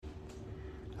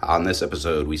On this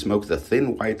episode, we smoke the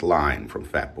thin white line from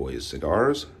Fatboys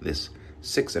Cigars. This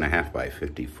 6.5 by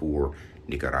 54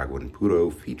 Nicaraguan puro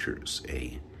features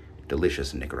a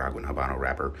delicious Nicaraguan Habano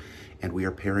wrapper, and we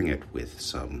are pairing it with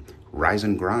some Rise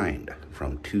and Grind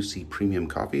from 2C Premium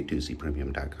Coffee,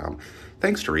 2cpremium.com.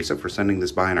 Thanks, Teresa, for sending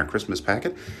this by in our Christmas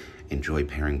packet. Enjoy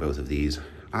pairing both of these.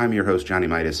 I'm your host, Johnny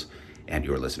Midas, and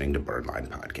you're listening to Burnline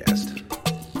Podcast.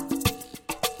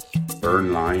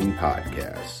 Burnline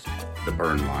Podcast. The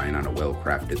burn line on a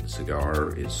well-crafted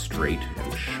cigar is straight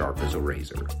and sharp as a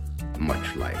razor,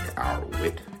 much like our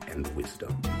wit and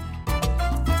wisdom.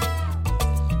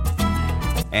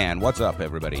 And what's up,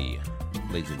 everybody?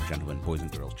 Ladies and gentlemen, boys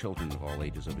and girls, children of all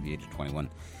ages over the age of 21.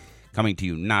 Coming to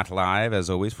you not live, as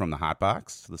always, from the Hot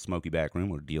Box, the smoky back room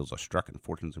where deals are struck and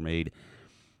fortunes are made.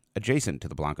 Adjacent to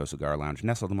the Blanco Cigar Lounge,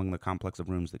 nestled among the complex of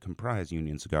rooms that comprise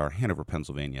Union Cigar, Hanover,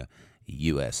 Pennsylvania,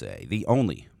 USA. The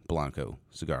only Blanco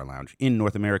Cigar Lounge in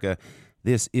North America.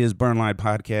 This is Burnline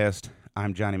Podcast.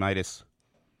 I'm Johnny Midas.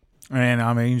 And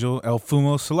I'm Angel El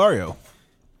Fumo Solario.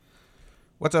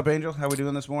 What's up, Angel? How we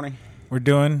doing this morning? We're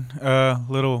doing a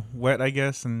little wet, I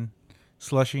guess, and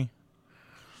slushy.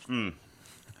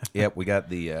 Yep, we got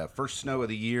the first snow of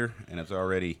the year, and it's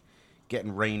already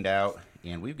getting rained out.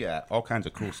 And we've got all kinds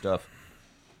of cool stuff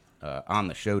on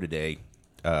the show today.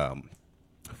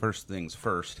 First things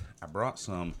first, I brought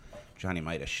some Johnny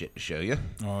Midas shit to show you.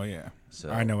 Oh, yeah.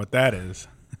 So, I know what that is.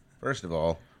 First of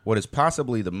all, what is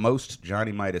possibly the most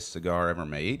Johnny Midas cigar ever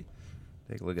made.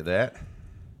 Take a look at that.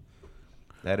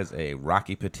 That is a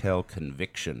Rocky Patel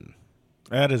Conviction.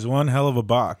 That is one hell of a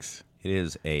box. It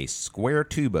is a square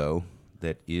tubo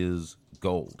that is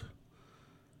gold.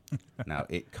 Now,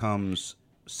 it comes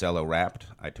cello wrapped.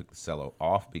 I took the cello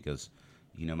off because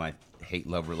you know my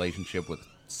hate-love relationship with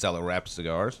cello wrapped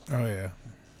cigars. Oh, yeah.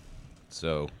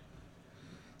 So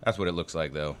that's what it looks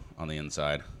like, though, on the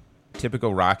inside.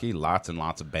 Typical Rocky, lots and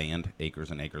lots of band,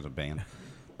 acres and acres of band,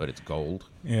 but it's gold.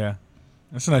 Yeah.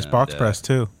 That's a nice box press,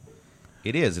 too.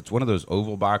 It is. It's one of those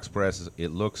oval box presses. It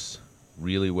looks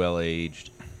really well aged,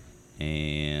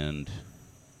 and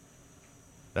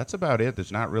that's about it.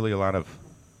 There's not really a lot of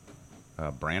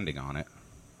branding on it.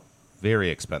 Very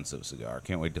expensive cigar.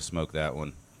 Can't wait to smoke that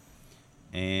one.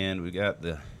 And we got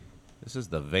this is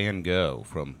the Van Gogh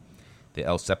from the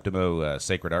El Septimo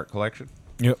Sacred Art Collection.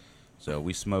 Yep. So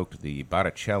we smoked the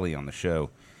Botticelli on the show,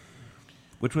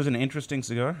 which was an interesting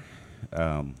cigar.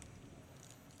 That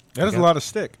is a lot of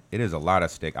stick. It is a lot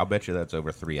of stick. I'll bet you that's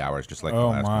over 3 hours, just like the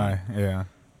last one. Oh, my.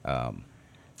 Yeah.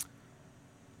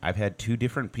 I've had two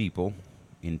different people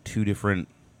in two different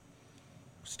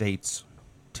states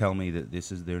tell me that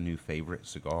this is their new favorite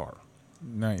cigar.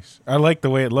 Nice. I like the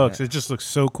way it looks. Yeah. It just looks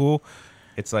so cool.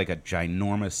 It's like a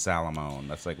ginormous Salomon.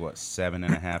 That's like, what,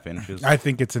 7.5 inches? I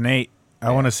think it's an 8.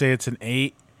 I want to say it's an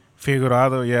 8.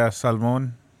 Figurado, yeah,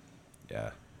 Salmon.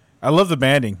 Yeah. I love the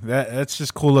banding. That's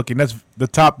just cool looking. That's the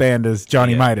top band is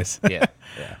Johnny Midas. Yeah.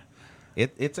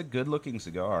 It's a good-looking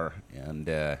cigar, and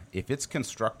if it's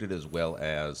constructed as well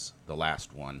as the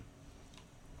last one,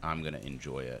 I'm going to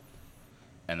enjoy it.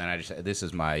 And then this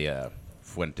is my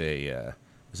Fuente,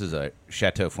 this is a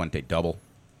Chateau Fuente double,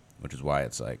 which is why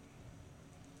it's like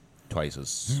twice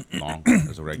as long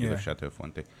as a regular Chateau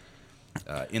Fuente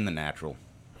in the natural.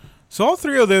 So all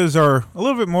three of those are a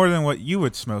little bit more than what you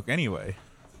would smoke anyway.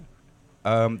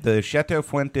 The Chateau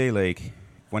Fuente, like,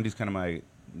 Fuente's kind of my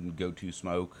go-to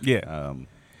smoke. Yeah.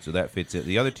 So that fits it.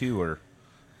 The other two are,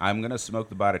 I'm going to smoke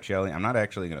the Botticelli. I'm not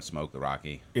actually going to smoke the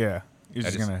Rocky. Yeah. You're I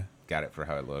just just going to... got it for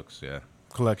how it looks, yeah.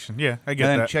 Collection. Yeah, I get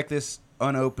And then that. check this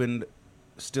unopened,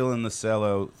 still in the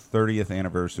cello, 30th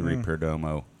anniversary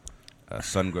Perdomo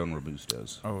Sun-Grown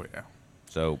Robustos. Oh, yeah.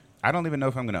 So I don't even know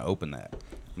if I'm going to open that.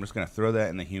 I'm just going to throw that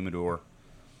in the humidor,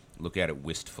 look at it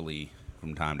wistfully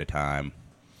from time to time.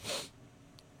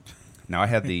 Now, I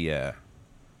had the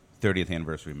 30th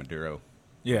anniversary Maduro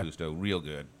Robusto, real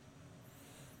good.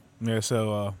 Yeah,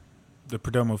 so the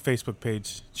Perdomo Facebook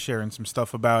page sharing some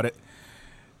stuff about it.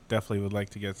 Definitely would like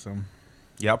to get some.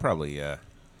 Yeah, I'll probably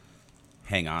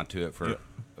hang on to it for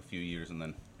a few years and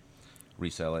then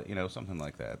resell it, something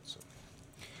like that. So.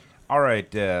 All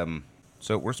right,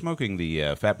 so we're smoking the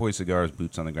Fatboy Cigars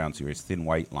Boots on the Ground Series Thin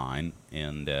White line,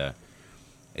 and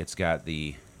it's got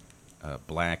the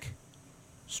black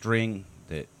string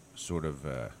that sort of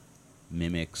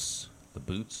mimics the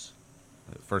boots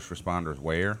that first responders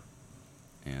wear,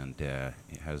 and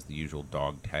it has the usual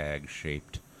dog tag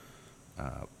shaped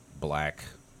black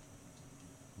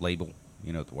label,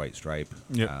 the white stripe.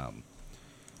 Yep.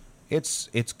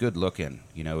 It's good looking.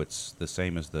 It's the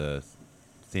same as the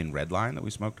thin red line that we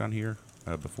smoked on here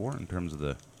before in terms of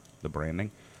the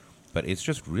branding, but it's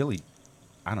just really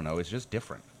I don't know, it's just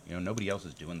different. You know, nobody else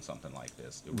is doing something like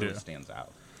this. It really Yeah. stands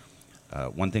out.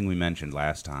 One thing we mentioned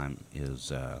last time is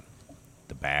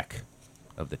the back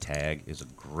of the tag is a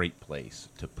great place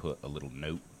to put a little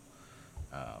note.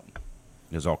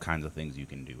 There's all kinds of things you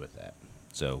can do with that.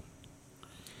 So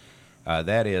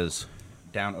that is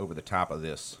down over the top of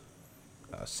this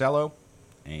cello,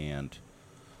 and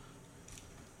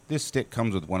this stick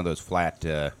comes with one of those flat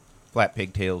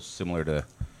pigtails, similar to,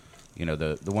 you know,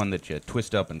 the one that you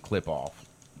twist up and clip off,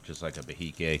 just like a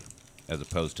Bahique, as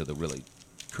opposed to the really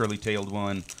curly-tailed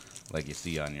one, like you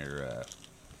see on your,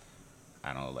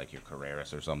 I don't know, like your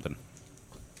Carreras or something.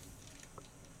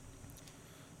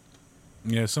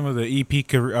 Yeah, some of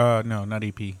the no, not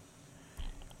EP.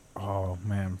 Oh,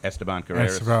 man. Esteban Carreras.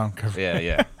 Esteban Carreras.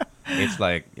 Yeah. It's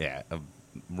like,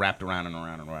 wrapped around and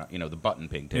around and around. You know, the button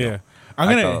pigtail.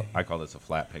 Yeah. I call this a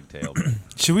flat pigtail. But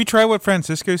Should we try what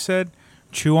Francisco said?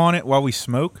 Chew on it while we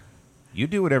smoke? you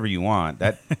do whatever you want.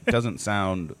 That doesn't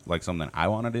sound like something I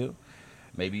want to do.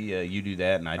 Maybe you do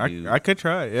that, and I could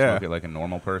try it, yeah. smoke it like a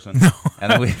normal person.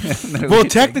 And then Well,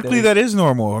 technically that is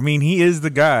normal. I mean, he is the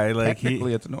guy. Like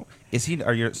technically, it's normal. Is he?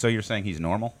 So you're saying he's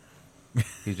normal?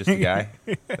 He's just a guy?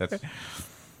 That's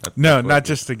No, what- not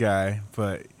just the guy,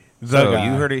 but the So guy.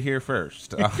 you heard it here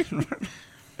first.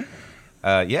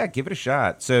 Yeah, give it a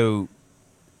shot. So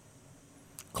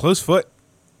Close foot.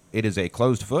 it is a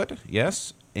closed foot,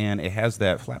 yes, and it has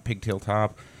that flat pigtail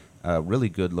top. Really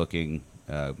good looking,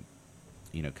 kind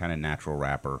of natural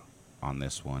wrapper on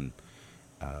this one.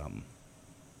 That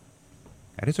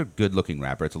is a good looking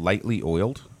wrapper. It's lightly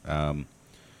oiled. A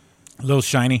little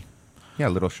shiny. Yeah, a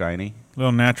little shiny. A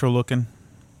little natural looking.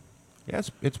 Yeah,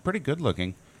 it's pretty good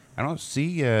looking. I don't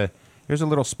see. There's a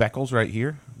little speckles right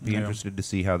here. Be Yeah. interested to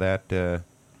see how that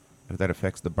if that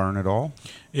affects the burn at all.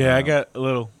 Yeah, I got a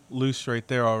little loose right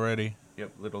there already.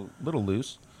 Yep, little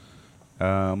loose.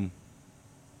 But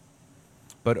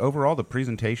overall, the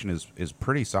presentation is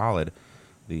pretty solid.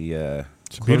 The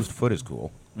closed beautiful. foot is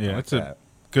cool. I Yeah, like it's that. a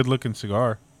good looking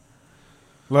cigar.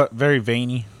 Very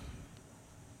veiny.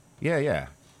 Yeah.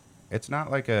 It's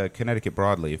not like a Connecticut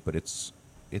broadleaf, but it's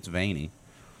veiny.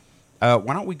 Why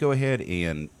don't we go ahead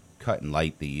and cut and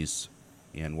light these,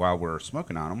 and while we're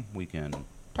smoking on them, we can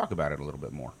talk about it a little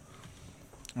bit more.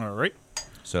 All right.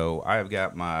 So I've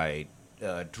got my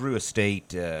Drew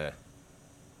Estate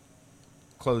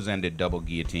close-ended double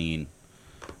guillotine.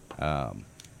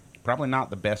 Probably not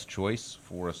the best choice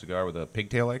for a cigar with a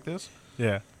pigtail like this,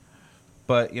 Yeah.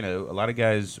 but you know, a lot of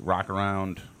guys rock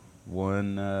around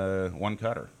one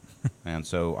cutter, and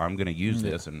so I'm going to use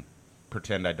this and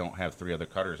pretend I don't have 3 other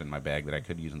cutters in my bag that I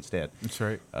could use instead. That's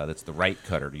right. That's the right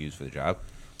cutter to use for the job.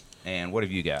 And what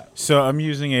have you got? So I'm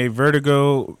using a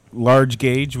Vertigo large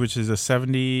gauge, which is a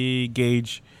 70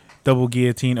 gauge double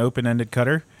guillotine open-ended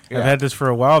cutter. Yeah. I've had this for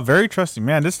a while. Very trusting.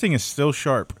 Man, this thing is still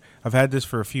sharp. I've had this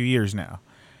for a few years now.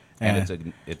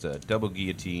 And it's a double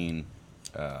guillotine,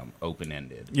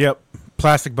 open-ended. Yep.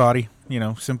 Plastic body.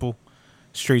 Simple,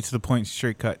 straight to the point,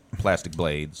 straight cut. Plastic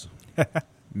blades.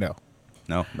 No.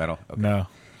 No? Metal? Okay. No.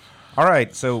 All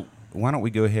right, so why don't we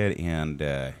go ahead and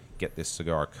get this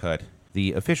cigar cut.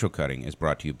 The official cutting is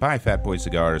brought to you by Fatboy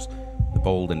Cigars. The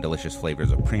bold and delicious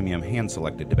flavors of premium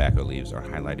hand-selected tobacco leaves are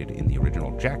highlighted in the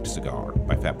original Jacked cigar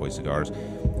by Fatboy Cigars.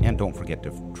 And don't forget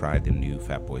to try the new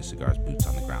Fatboy Cigars Boots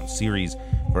on the Ground series.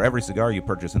 For every cigar you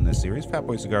purchase in this series,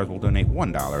 Fatboy Cigars will donate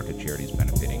 $1 to charities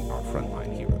benefiting our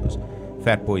frontline heroes.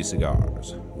 Fatboy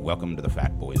Cigars, welcome to the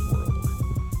Fatboys world.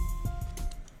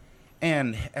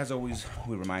 And as always,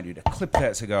 we remind you to clip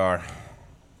that cigar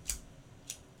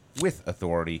with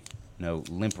authority. No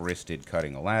limp-wristed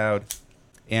cutting allowed.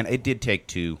 And it did take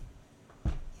 2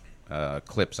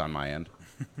 clips on my end.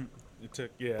 It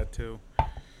took, 2.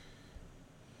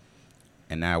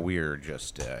 And now we're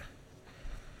just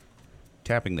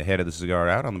tapping the head of the cigar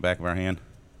out on the back of our hand.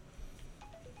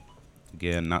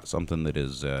 Again, not something that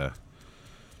is,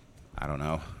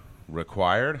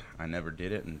 required. I never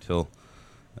did it until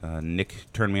Nick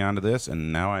turned me on to this,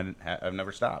 and now I've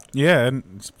never stopped. Yeah, and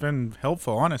it's been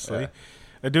helpful, honestly. Yeah.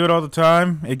 I do it all the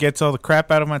time. It gets all the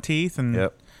crap out of my teeth, and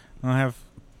Yep. I don't have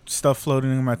stuff floating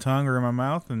in my tongue or in my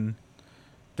mouth, and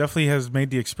definitely has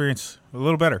made the experience a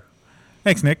little better.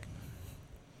 Thanks, Nick.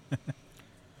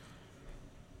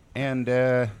 And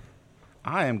I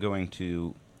am going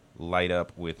to light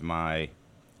up with my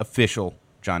official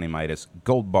Johnny Midas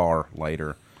Gold Bar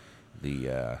lighter,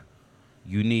 the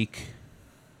unique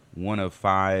 1 of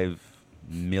 5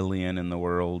 million in the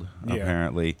world, Yeah.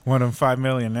 apparently. 1 of 5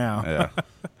 million now. Yeah.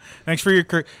 Thanks for your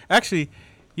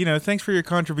thanks for your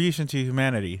contribution to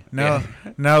humanity. Now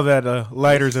that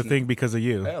lighter's a thing because of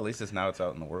you. Well, at least now it's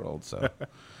out in the world. So,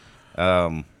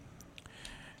 And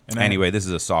Anyway, this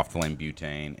is a soft flame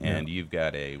butane, and you've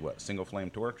got a single flame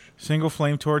torch? Single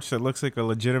flame torch that looks like a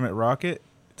legitimate rocket.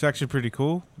 It's actually pretty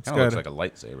cool. It's Kind of looks like a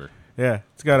lightsaber. Yeah,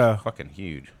 it's got a Fucking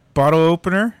huge bottle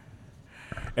opener,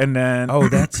 and then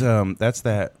that's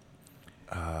that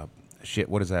shit.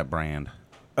 What is that brand?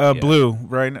 blue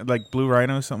rhino, like blue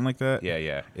rhino, something like that.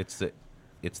 Yeah.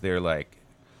 It's their like,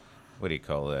 what do you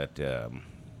call that?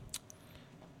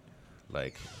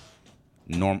 Like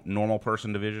normal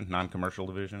person division, non-commercial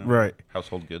division, Right.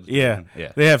 Household goods. Yeah, division.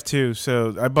 Yeah. they have two.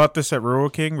 So I bought this at Rural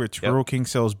King, which Yep. Rural King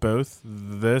sells both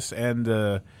this and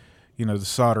the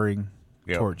soldering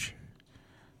Yep. torch.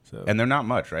 So And they're not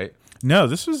much, right? no,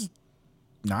 this was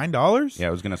 $9. Yeah, I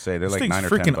was gonna say they're This like thing's 9 or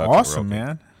 10 freaking bucks. awesome, at Rural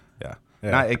King. man. Yeah.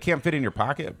 Yeah. Now, it can't fit in your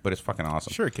pocket, but it's fucking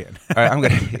awesome. Sure it can. All right, I'm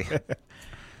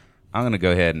gonna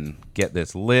go ahead and get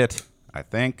this lit. I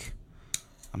think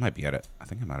I might be at it. I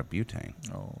think I'm out of butane.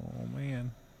 Oh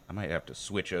man, I might have to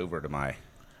switch over to my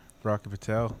Rocket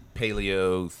Patel.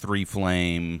 Paleo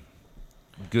 3-flame,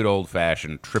 good old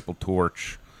fashioned triple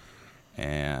torch,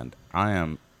 and I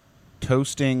am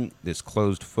toasting this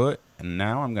closed foot, and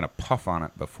now I'm gonna puff on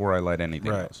it before I light anything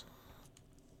Right. else.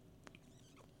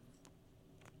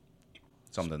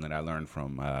 Something that I learned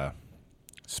from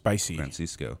Spicy.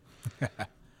 Francisco.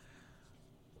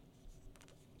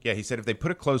 Yeah, he said if they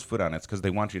put a closed foot on it, it's because they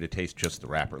want you to taste just the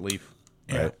wrapper leaf.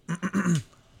 Right?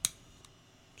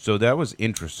 So that was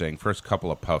interesting. First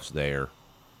couple of puffs there,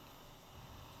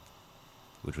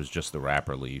 which was just the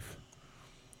wrapper leaf.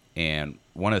 And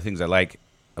one of the things I like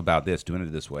about this, doing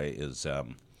it this way, is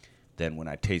then when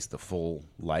I taste the full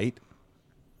light,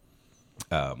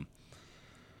 I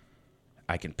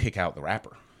can pick out the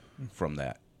wrapper from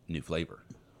that new flavor.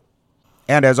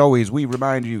 And as always, we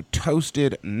remind you,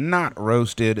 toasted, not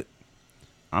roasted.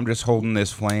 I'm just holding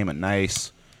this flame at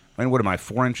nice. I mean, what am I,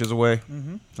 4 inches away?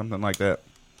 Mm-hmm. Something like that.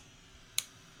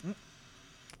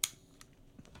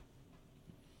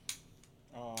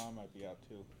 Oh, I might be out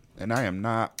too. And I am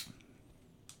not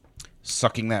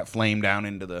sucking that flame down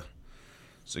into the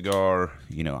cigar.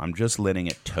 I'm just letting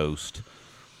it toast.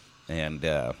 And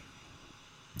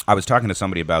I was talking to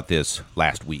somebody about this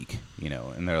last week,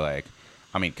 and they're like,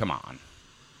 I mean, come on.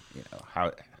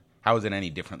 How is it any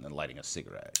different than lighting a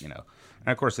cigarette, And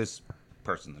of course, this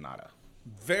person's not a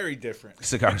Very different.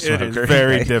 cigar smoker. It is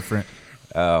very right? different.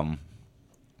 But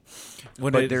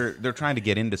they're trying to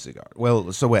get into cigar.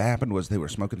 Well, so what happened was they were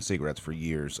smoking cigarettes for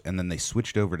years, and then they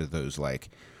switched over to those like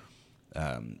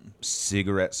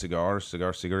cigarette cigars,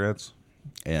 cigarettes,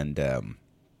 and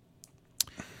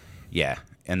yeah,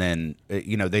 and then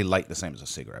they light the same as a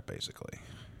cigarette basically,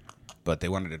 but they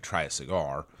wanted to try a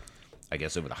cigar, I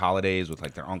guess over the holidays with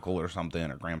like their uncle or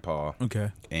something or grandpa.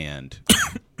 Okay. And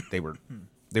they were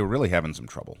really having some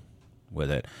trouble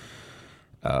with it.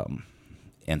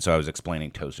 And so I was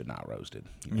explaining toasted, not roasted.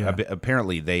 Yeah.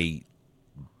 Apparently they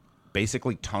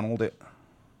basically tunneled it,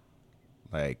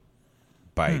 like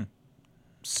by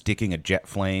sticking a jet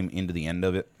flame into the end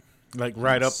of it. Like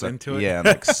right up into it? Yeah, and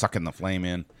like sucking the flame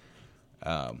in.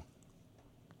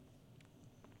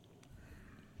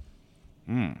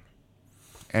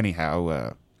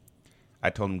 Anyhow, I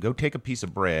told him, go take a piece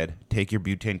of bread, take your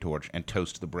butane torch, and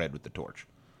toast the bread with the torch.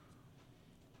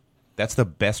 That's the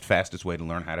best, fastest way to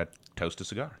learn how to toast a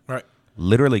cigar. Right.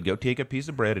 Literally, go take a piece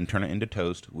of bread and turn it into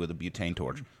toast with a butane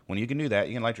torch. When you can do that,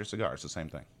 you can light your cigar. It's the same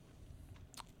thing.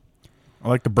 I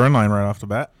like the burn line right off the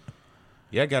bat.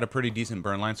 Yeah, I got a pretty decent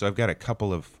burn line, so I've got a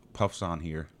couple of puffs on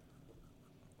here.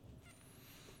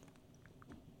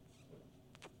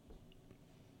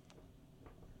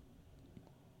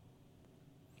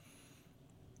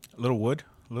 A little wood,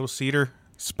 a little cedar,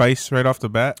 spice right off the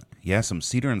bat. Yeah, some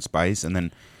cedar and spice, and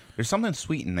then there's something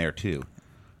sweet in there too.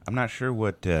 I'm not sure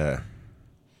what I'm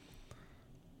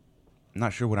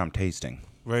tasting.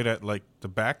 Right at like the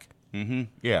back. Mm-hmm.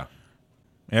 Yeah.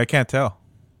 Yeah, I can't tell.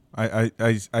 I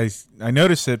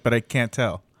notice it, but I can't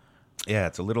tell. Yeah,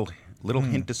 it's a little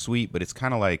hint of sweet, but it's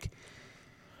kind of like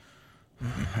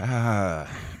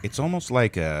it's almost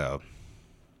like a,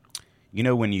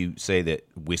 when you say that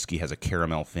whiskey has a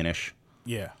caramel finish.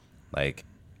 Yeah. Like,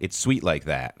 it's sweet like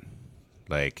that.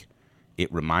 Like,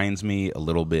 it reminds me a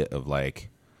little bit of like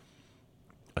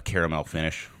a caramel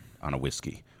finish on a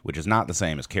whiskey, which is not the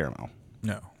same as caramel.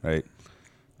 No. Right?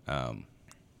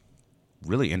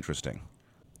 Really interesting.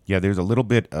 Yeah, there's a little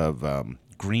bit of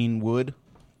green wood.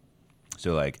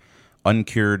 So, like,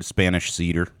 uncured Spanish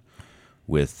cedar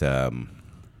with,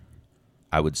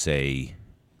 I would say,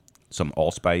 some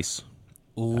allspice.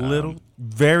 Little,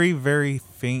 very, very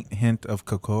faint hint of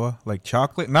cocoa, like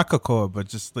chocolate. Not cocoa, but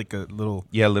just like a little...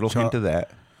 Yeah, a little hint of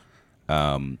that.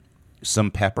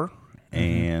 Some pepper.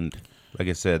 and like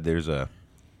I said, there's a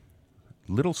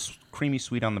little creamy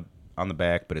sweet on the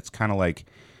back, but it's kind of like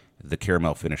the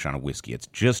caramel finish on a whiskey. It's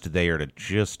just there to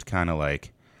just kind of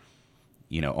like,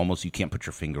 almost you can't put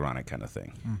your finger on it kind of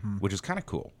thing, which is kind of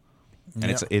cool.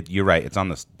 And you're right. It's on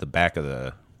the back of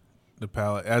the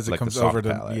palate as it like comes the soft over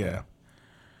the palate, yeah.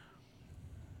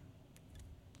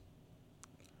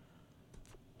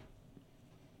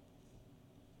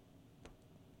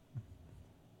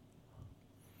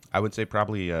 I would say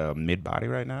probably mid-body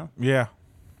right now. Yeah.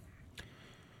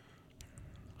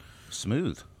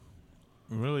 Smooth.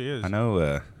 It really is. I know.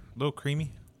 A little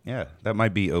creamy. Yeah, that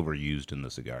might be overused in the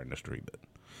cigar industry, but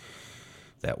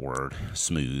that word,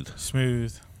 smooth.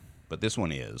 Smooth. But this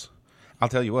one is. I'll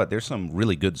tell you what, there's some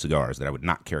really good cigars that I would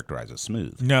not characterize as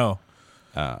smooth. No.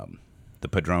 The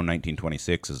Padron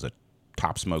 1926 is a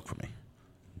top smoke for me.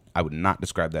 I would not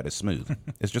describe that as smooth.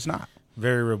 It's just not.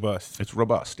 Very robust. It's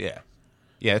robust, yeah.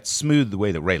 Yeah, it's smooth the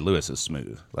way that Ray Lewis is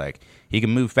smooth. Like, he can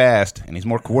move fast, and he's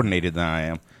more coordinated than I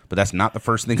am, but that's not the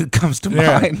first thing that comes to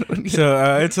mind.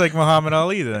 So it's like Muhammad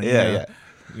Ali then. Yeah.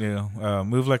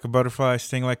 Move like a butterfly,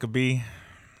 sting like a bee.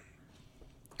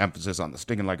 Emphasis on the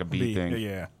stinging like a bee thing.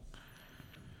 Yeah.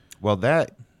 Well,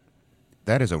 that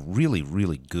is a really,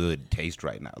 really good taste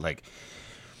right now. Like,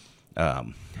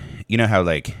 you know how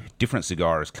like different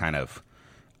cigars kind of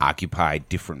occupy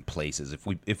different places.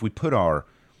 If we put our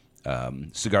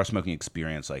cigar smoking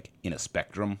experience like in a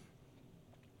spectrum,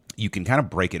 you can kind of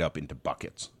break it up into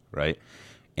buckets, right?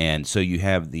 And so you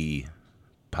have the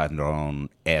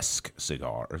Padron-esque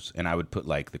cigars, and I would put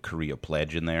like the Korea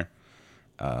Pledge in there.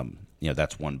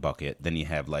 That's one bucket. Then you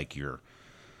have like your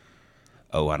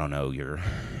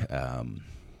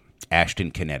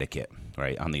Ashton, Connecticut,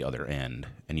 right, on the other end.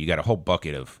 And you got a whole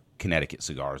bucket of Connecticut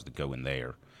cigars that go in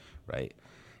there, right?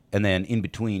 And then in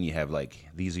between you have like,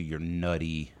 these are your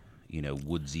nutty,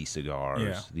 woodsy cigars.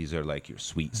 Yeah. These are like your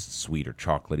sweet or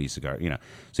chocolatey cigar,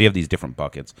 So you have these different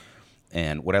buckets.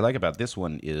 And what I like about this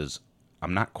one is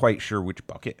I'm not quite sure which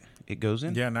bucket it goes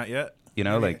in. Yeah, not yet.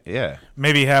 Yeah.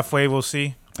 Maybe halfway we'll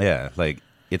see. Yeah, like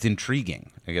it's intriguing,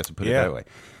 I guess to put it that way.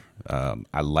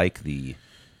 I like the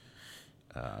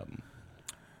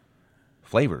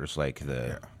flavors, like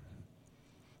the,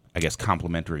 I guess,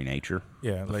 complementary nature.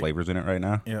 Yeah, of the flavors in it right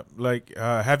now. Yeah, like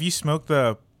have you smoked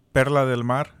the Perla del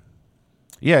Mar?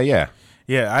 Yeah.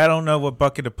 Yeah, I don't know what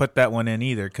bucket to put that one in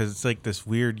either because it's like this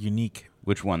weird, unique.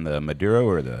 Which one, the Maduro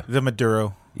or the? The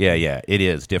Maduro. Yeah, it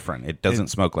is different. It doesn't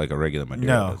smoke like a regular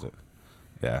Maduro, does it?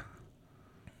 Yeah.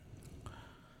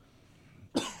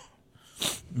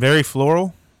 Very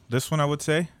floral. This one, I would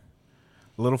say,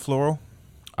 a little floral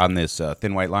on this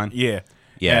thin white line. Yeah,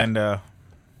 and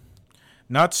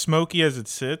not smoky as it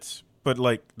sits, but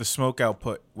like the smoke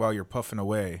output while you're puffing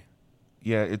away.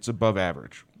 Yeah, it's above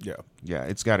average. Yeah,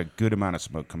 it's got a good amount of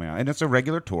smoke coming out, and it's a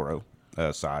regular Toro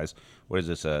size. What is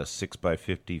this?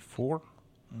 6x54?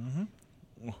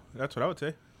 Mm-hmm. That's what I would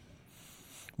say.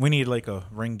 We need like a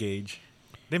ring gauge.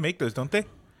 They make those, don't they?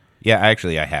 Yeah,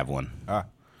 actually, I have one.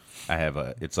 I have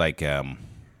it's like, it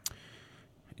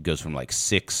goes from like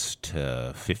 6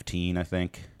 to 15, I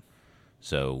think.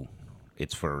 So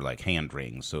it's for like hand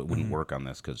rings. So it wouldn't work on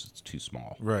this because it's too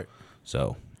small. Right.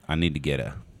 So I need to get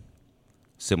a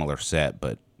similar set,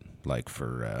 but like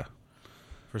for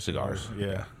cigars.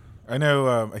 Yeah. I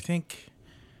know,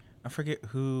 I forget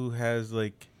who has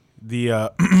like the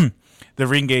the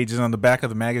ring gauges on the back of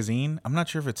the magazine. I'm not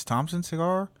sure if it's Thompson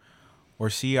Cigar or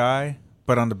CI,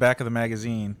 but on the back of the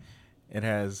magazine, it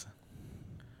has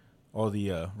all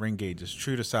the ring gauges,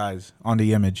 true to size, on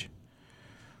the image.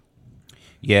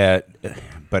 Yeah,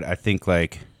 but I think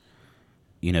like,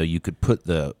 you could put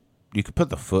the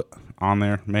foot on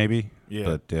there maybe.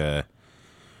 Yeah. But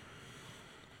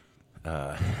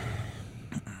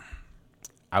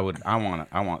I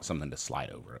want something to slide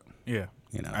over it. Yeah.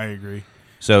 I agree.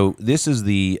 So this is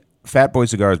the Fatboy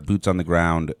Cigars Boots on the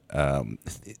Ground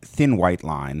thin white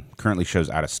line. Currently shows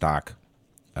out of stock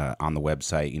on the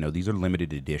website. These are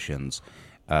limited editions.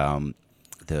 The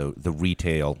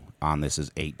retail on this is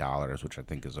 $8, which I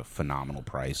think is a phenomenal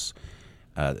price.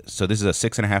 So this is a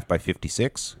 6.5 by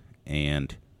 56,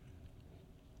 and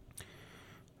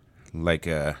like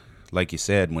you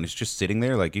said, when it's just sitting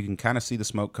there, like you can kind of see the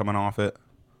smoke coming off it.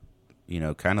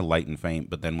 Kind of light and faint,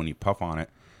 but then when you puff on it,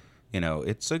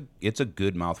 it's a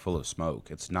good mouthful of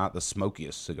smoke. It's not the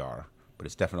smokiest cigar, but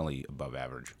it's definitely above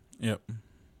average. Yep.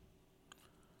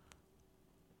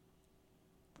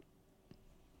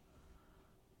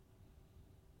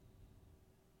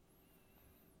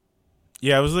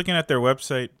 Yeah, I was looking at their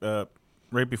website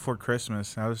right before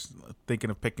Christmas. I was thinking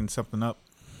of picking something up,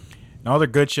 and all their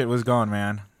good shit was gone,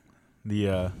 man.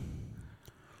 The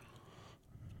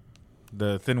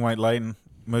the Thin White Line,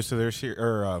 most of their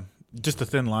just the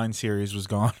Thin Line series was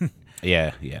gone.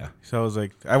 Yeah. So I was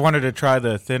like, I wanted to try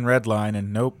the Thin Red Line,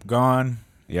 and nope, gone.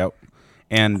 Yep.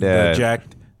 And the Jack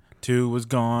 2 was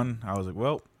gone. I was like,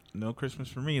 well, no Christmas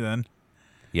for me then.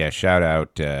 Yeah, shout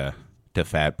out to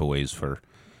Fatboys for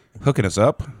hooking us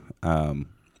up.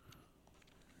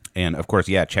 And, of course,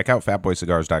 check out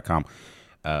fatboycigars.com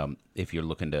if you're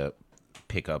looking to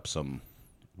pick up some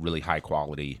really high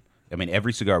quality. I mean,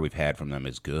 every cigar we've had from them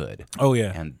is good. Oh,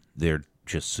 yeah. And they're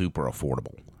just super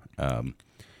affordable.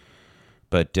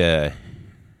 But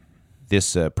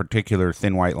this particular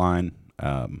Thin White Line,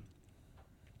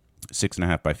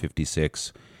 6.5 by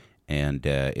 56, and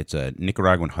it's a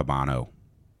Nicaraguan Habano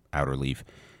outer leaf.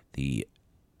 The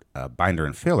binder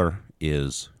and filler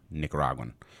is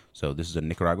Nicaraguan. So this is a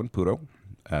Nicaraguan puro.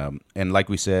 And like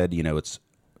we said, it's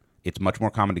much more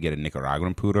common to get a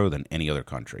Nicaraguan puro than any other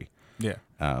country. Yeah.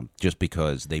 Just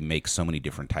because they make so many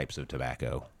different types of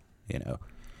tobacco,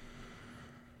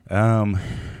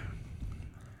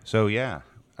 So, yeah,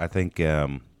 I think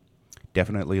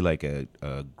definitely like a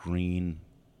green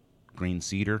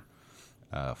cedar,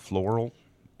 floral,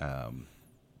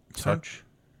 touch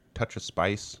of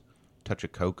spice, touch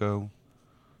of cocoa,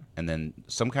 and then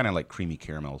some kind of like creamy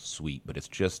caramel sweet, but it's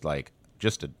just a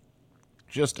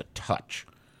touch.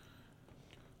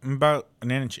 I'm about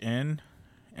an inch in,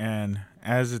 and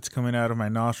as it's coming out of my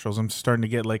nostrils, I'm starting to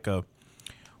get like a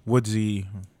woodsy,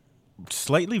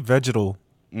 slightly vegetal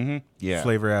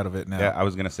flavor out of it now. Yeah, I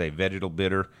was going to say vegetal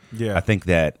bitter. Yeah. I think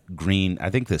the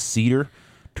cedar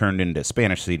turned into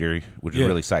Spanish cedar, which is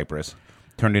really cypress,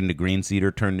 turned into green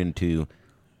cedar, turned into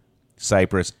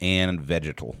cypress and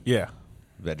vegetal. Yeah.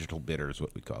 Vegetal bitter is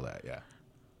what we call that, yeah.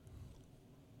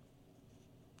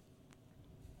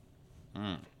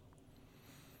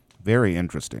 Very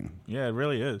interesting. Yeah, it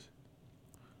really is.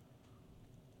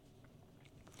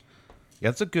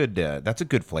 Yeah, that's a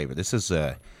good flavor. This is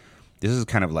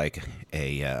kind of like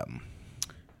a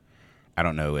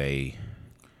a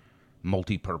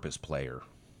multi-purpose player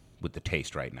with the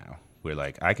taste right now. Where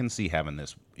like I can see having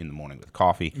this in the morning with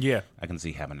coffee. Yeah. I can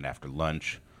see having it after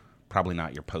lunch. Probably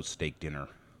not your post-steak dinner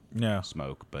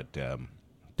smoke, but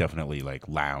definitely like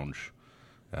lounge,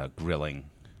 grilling.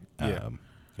 Yeah.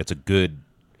 It's a good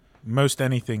most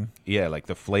anything. Yeah, like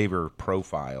the flavor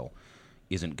profile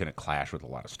isn't going to clash with a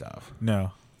lot of stuff.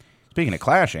 No. Speaking of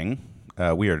clashing,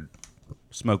 we are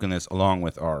smoking this along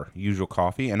with our usual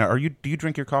coffee. And do you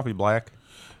drink your coffee black?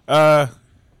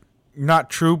 Not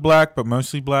true black, but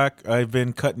mostly black. I've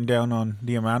been cutting down on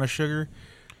the amount of sugar.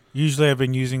 Usually I've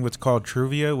been using what's called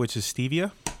Truvia, which is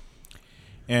stevia.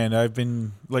 And I've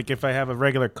been, like, if I have a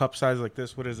regular cup size like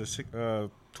this, what is it,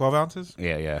 12 ounces?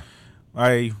 Yeah.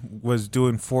 I was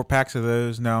doing 4 packs of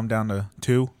those. Now I'm down to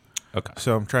 2. Okay.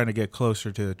 So I'm trying to get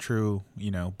closer to true,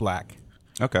 black.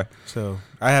 Okay. So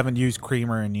I haven't used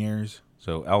creamer in years.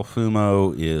 So El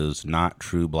Fumo is not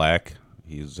true black.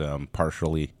 He's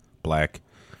partially black.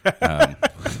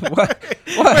 What?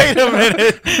 Wait a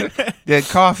minute. The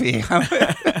coffee.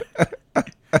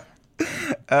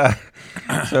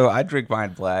 So I drink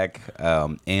mine black,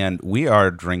 and we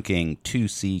are drinking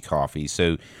 2C coffee.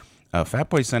 So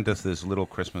Fatboy sent us this little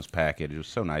Christmas package. It was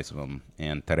so nice of him.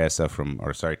 And Teresa from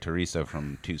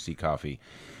 2C Coffee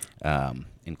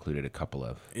included a couple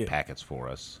of packets for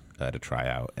us to try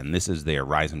out. And this is their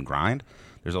Rise and Grind.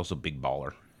 There's also Big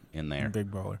Baller in there. Big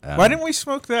Baller. Why didn't we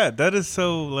smoke that? That is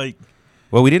so, like...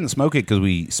 Well, we didn't smoke it because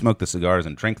we smoked the cigars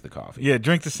and drank the coffee. Yeah,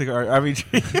 drink the cigar. I mean...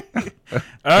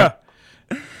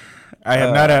 I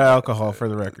have not had alcohol, for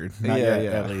the record. Not yet,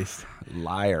 at least.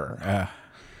 Liar.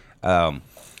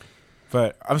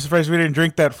 But I'm surprised we didn't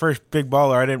drink that first Big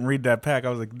Baller. I didn't read that pack. I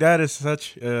was like, that is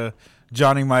such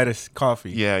Johnny Midas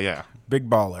coffee. Yeah. Big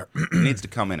Baller. It needs to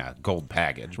come in a gold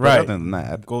package. But right. Other than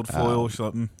that, gold foil or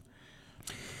something.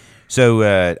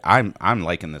 So I'm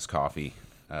liking this coffee.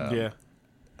 Yeah.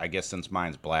 I guess since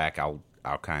mine's black, I'll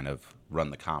kind of run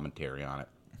the commentary on it.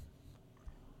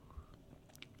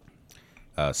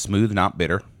 Smooth, not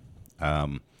bitter. Yeah,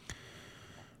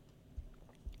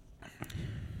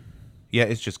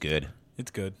 it's just good.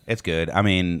 It's good. I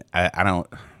mean, I don't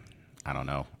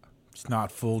know. It's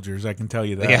not Folgers, I can tell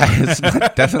you that. Yeah, it's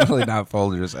definitely not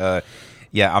Folgers.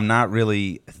 Yeah, I'm not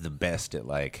really the best at,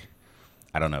 like,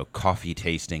 I don't know, coffee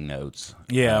tasting notes.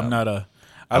 Yeah, I'm not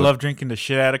I love drinking the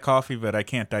shit out of coffee, but I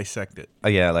can't dissect it.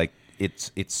 Yeah, like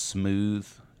it's smooth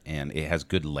and it has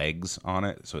good legs on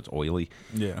it, so it's oily.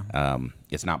 Yeah.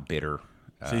 It's not bitter.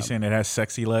 So you're saying it has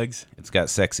sexy legs? It's got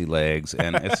sexy legs,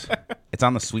 and it's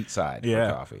on the sweet side for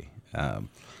coffee.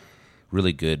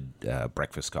 Really good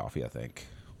breakfast coffee, I think.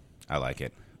 I like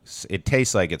it. It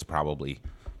tastes like it's probably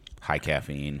high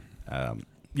caffeine.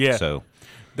 Yeah. So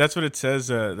That's what it says.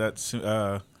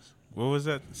 What was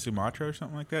that? Sumatra or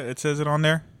something like that? It says it on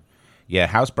there. yeah,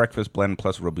 house breakfast blend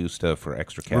plus Robusta for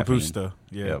extra caffeine. Robusta.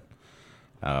 Yeah.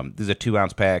 Yep. This is a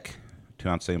 2-ounce pack,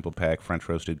 2-ounce sample pack, fresh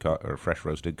roasted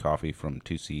coffee from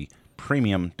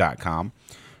 2cpremium.com.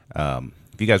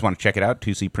 If you guys want to check it out,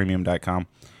 2cpremium.com.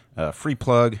 Free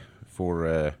plug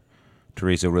for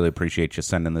Teresa. Really appreciate you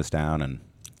sending this down, and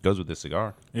goes with this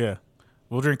cigar. Yeah.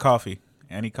 We'll drink coffee.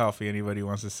 Any coffee anybody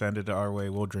wants to send it our way,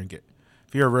 we'll drink it.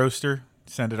 If you're a roaster,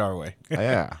 send it our way.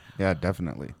 Yeah,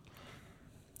 definitely.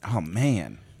 Oh,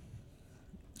 man.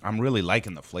 I'm really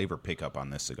liking the flavor pickup on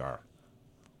this cigar.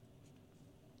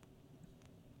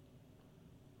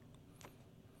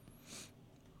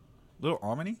 Little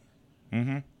almondy?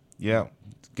 Mm-hmm. Yeah,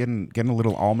 it's getting a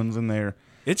little almonds in there.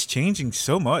 It's changing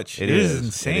so much. It is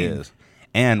insane. It is.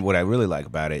 And what I really like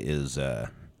about it is,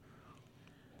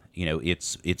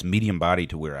 it's medium body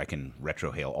to where I can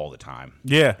retrohale all the time.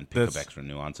 Yeah. And pick up extra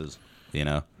nuances,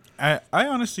 I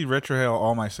honestly retrohale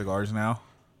all my cigars now.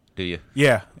 Do you?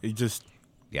 Yeah. It just...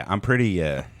 Yeah, I'm pretty...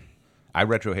 I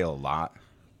retrohale a lot,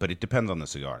 but it depends on the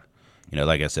cigar.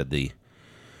 Like I said, the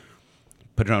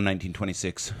Padron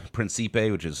 1926 Principe,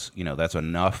 which is, that's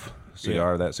enough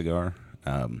cigar, that cigar.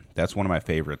 That's one of my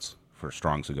favorites for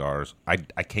strong cigars. I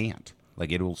can't.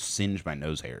 Like, it will singe my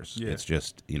nose hairs. Yeah. It's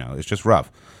just, it's just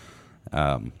rough.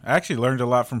 I actually learned a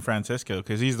lot from Francisco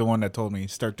because he's the one that told me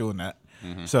start doing that.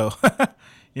 Mm-hmm. So,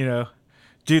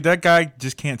 dude, that guy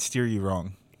just can't steer you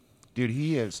wrong. Dude,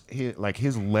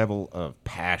 his level of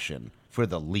passion for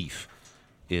the leaf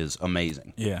is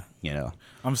amazing. Yeah.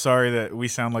 I'm sorry that we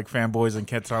sound like fanboys and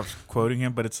can't stop quoting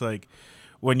him, but it's like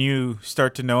when you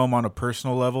start to know him on a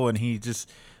personal level and he just,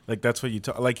 like, that's what you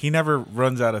talk, like, he never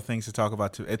runs out of things to talk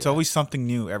about too. It's always something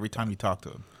new every time you talk to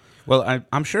him. Well,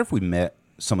 I'm sure if we met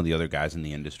some of the other guys in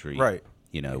the industry, right,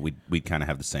 we'd kind of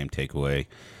have the same takeaway.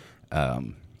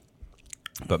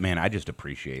 But man, I just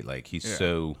appreciate, like, he's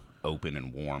so open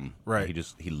and warm. Right.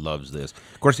 He loves this.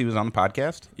 Of course, he was on the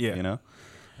podcast. Yeah.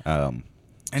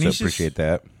 And so appreciate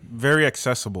that. Very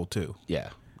accessible too. Yeah.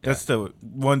 That's the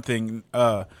one thing.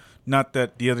 Not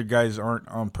that the other guys aren't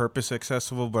on purpose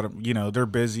accessible, but they're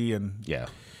busy and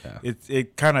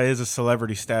it kind of is a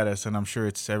celebrity status, and I'm sure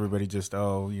it's everybody just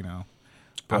But.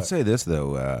 I'll say this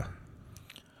though,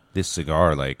 this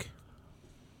cigar, like,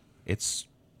 it's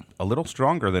a little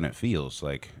stronger than it feels.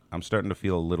 Like, I'm starting to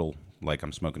feel a little like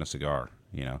I'm smoking a cigar.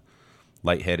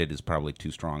 Lightheaded is probably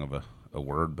too strong of a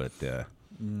word, but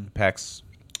packs.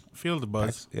 Feel the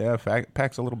buzz.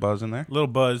 Packs a little buzz in there. Little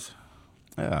buzz.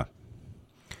 Yeah.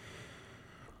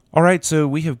 All right, so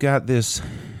we have got this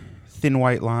thin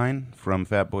white line from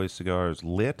Fatboy Cigars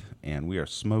lit, and we are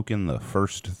smoking the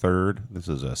first third. This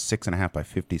is a 6.5 by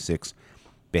 56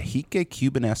 Bejique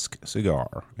Cubanesque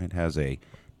cigar. It has a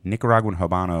Nicaraguan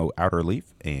Habano outer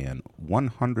leaf and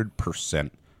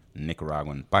 100%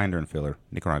 Nicaraguan binder and filler,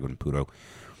 Nicaraguan puro.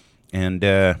 And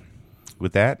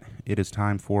with that, it is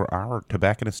time for our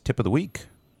tobacconist tip of the week.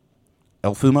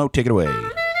 El Fumo, take it away.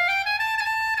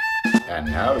 And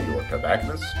now your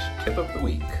tobacconist tip of the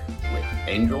week with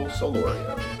Angel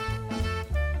Solorio.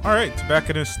 All right,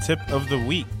 tobacconist tip of the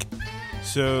week.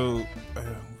 So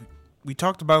we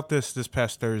talked about this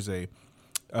past Thursday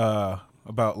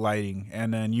about lighting,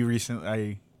 and then you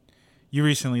recently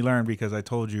learned because I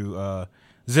told you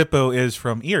Zippo is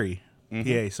from Erie,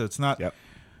 PA. So it's not. Yep.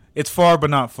 It's far, but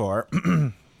not far.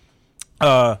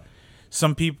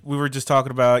 Some people, we were just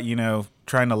talking about,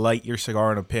 trying to light your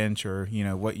cigar in a pinch, or,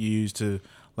 what you use to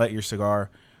light your cigar.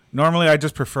 Normally, I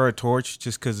just prefer a torch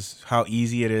just because how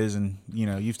easy it is. And,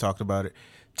 you've talked about it,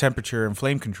 temperature and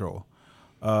flame control.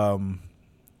 Definitely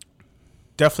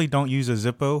don't use a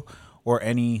Zippo or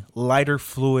any lighter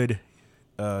fluid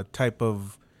type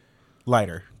of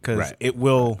lighter because it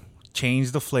will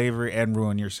change the flavor and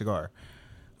ruin your cigar.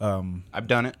 I've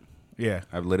done it. Yeah.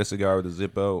 I've lit a cigar with a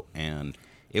Zippo, and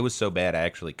it was so bad I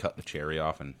actually cut the cherry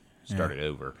off and started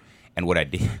over. And what I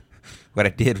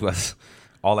did was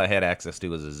all I had access to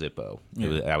was a Zippo.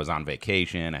 I was on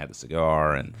vacation. I had the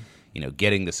cigar, and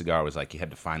getting the cigar was like you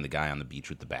had to find the guy on the beach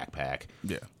with the backpack.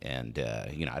 Yeah. And I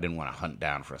didn't want to hunt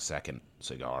down for a second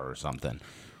cigar or something.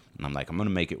 And I'm like, I'm going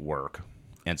to make it work.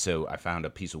 And so I found a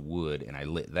piece of wood, and I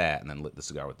lit that, and then lit the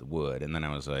cigar with the wood. And then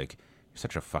I was like, you're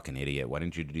such a fucking idiot. Why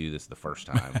didn't you do this the first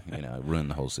time? It ruined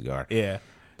the whole cigar. Yeah.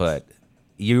 But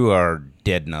you are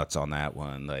dead nuts on that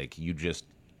one. Like, you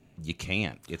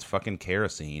can't. It's fucking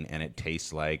kerosene, and it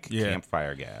tastes like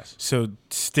campfire gas. So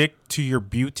stick to your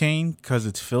butane because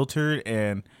it's filtered,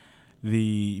 and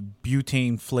the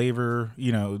butane flavor,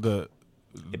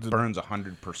 It burns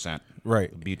 100%.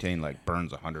 Right. Butane like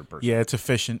burns 100%. Yeah, it's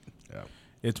efficient. Yeah.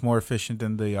 It's more efficient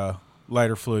than the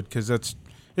lighter fluid because it's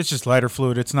just lighter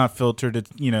fluid. It's not filtered.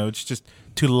 It's just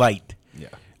too light.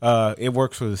 Yeah. It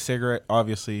works with a cigarette.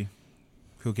 Obviously,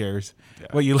 who cares Yeah.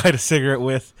 what you light a cigarette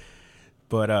with?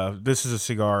 But this is a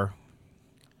cigar,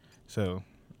 so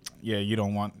yeah, you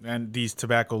don't want. And these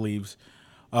tobacco leaves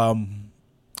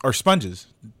are sponges,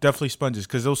 definitely sponges,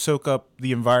 because they'll soak up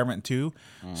the environment too.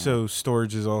 So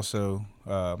storage is also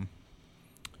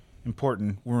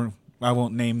important. I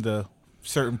won't name the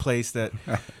certain place that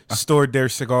stored their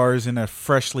cigars in a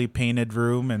freshly painted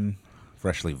room and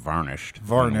Freshly varnished.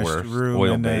 room,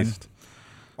 Oil and then based.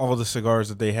 all the cigars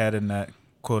that they had in that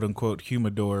quote unquote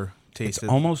humidor tasted.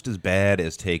 It's almost as bad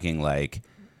as taking like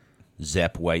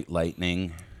Zepp White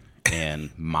Lightning and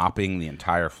mopping the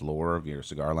entire floor of your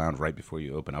cigar lounge right before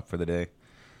you open up for the day.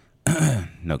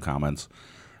 No comments.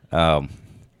 Well,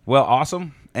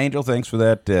 awesome. Angel, thanks for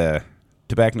that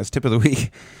tobacconist tip of the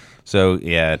week. So,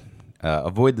 yeah,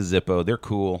 avoid the Zippo. They're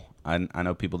cool. I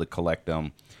know people that collect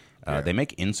them. They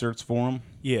make inserts for them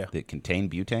that contain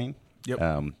butane.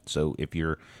 Yep. So if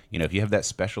if you have that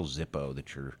special Zippo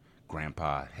that your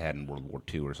grandpa had in World War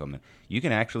II or something, you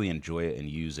can actually enjoy it and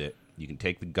use it. You can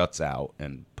take the guts out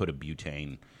and put a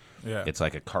butane. Yeah. It's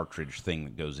like a cartridge thing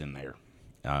that goes in there,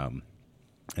 and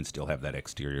still have that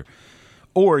exterior.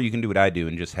 Or you can do what I do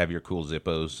and just have your cool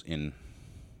Zippos in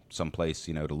some place,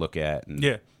 to look at.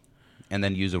 And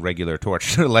then use a regular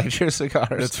torch to light your cigars.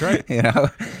 That's right.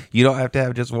 You don't have to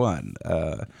have just one.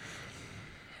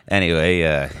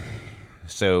 Anyway,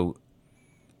 so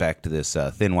back to this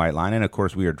thin white line. And, of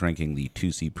course, we are drinking the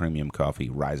 2C Premium Coffee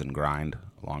Rise and Grind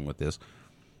along with this,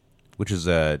 which is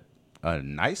a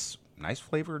nice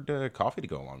flavored coffee to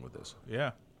go along with this.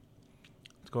 Yeah.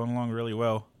 It's going along really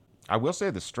well. I will say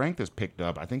the strength is picked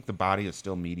up. I think the body is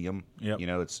still medium. Yep.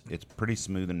 It's pretty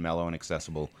smooth and mellow and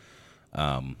accessible.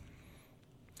 But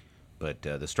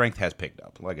the strength has picked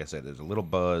up. Like I said, there's a little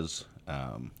buzz.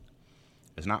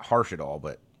 It's not harsh at all,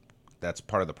 but that's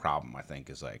part of the problem, I think,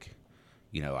 is like,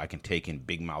 I can take in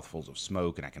big mouthfuls of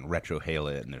smoke and I can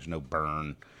retrohale it and there's no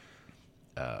burn.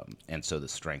 And so the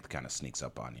strength kind of sneaks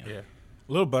up on you. Yeah.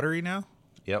 A little buttery now.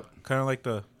 Yep. Kind of like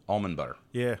the... Almond butter.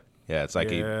 Yeah. Yeah, it's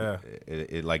like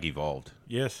it like evolved.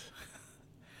 Yes.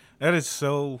 That is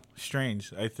so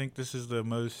strange. I think this is the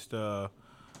most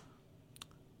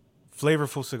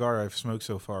flavorful cigar I've smoked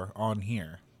so far on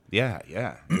here. Yeah,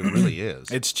 it really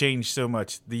is. It's changed so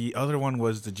much. The other one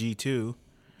was the G2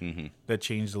 that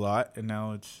changed a lot, and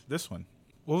now it's this one.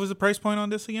 What was the price point on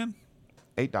this again?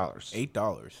 $8.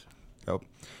 $8. Yep.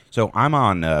 So I'm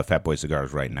on Fatboy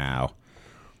Cigars right now,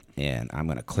 and I'm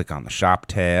going to click on the shop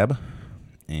tab,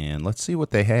 and let's see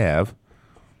what they have.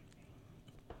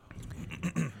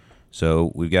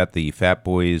 So we've got the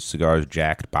Fatboys Cigars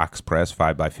Jacked Box Press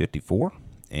 5x54,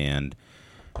 and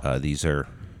these are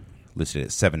listed at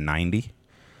 $7.90.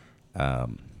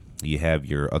 You have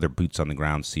your other Boots on the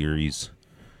Ground series.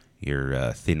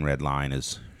 Your Thin Red Line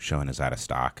is showing as out of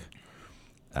stock.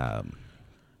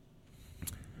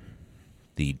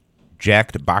 The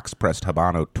Jacked Box Pressed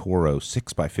Habano Toro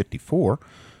 6x54,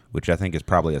 which I think is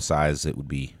probably a size that would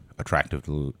be attractive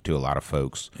to a lot of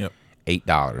folks. Yep.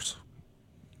 $8.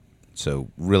 So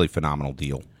really phenomenal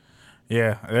deal.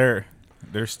 Yeah,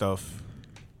 their stuff.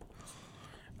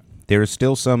 There is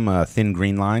still some thin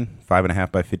green line,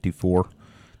 5.5x54.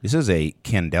 This is a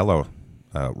Candela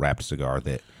wrapped cigar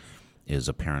that is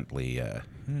apparently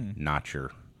not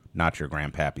your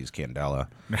grandpappy's Candela.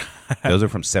 Those are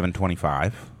from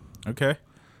 725. Okay.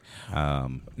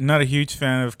 Not a huge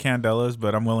fan of Candelas,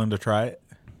 but I'm willing to try it.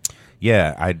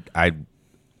 Yeah,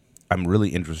 I'm really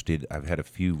interested. I've had a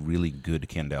few really good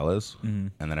Candelas,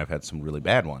 and then I've had some really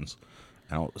bad ones.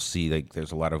 I don't see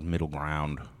there's a lot of middle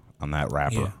ground on that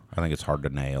wrapper. Yeah. I think it's hard to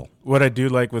nail. What I do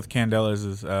like with Candelas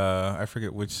is I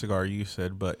forget which cigar you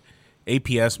said, but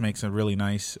APS makes a really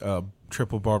nice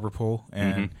triple barber pole,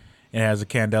 and it has a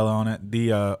Candela on it.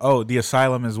 The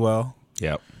Asylum as well.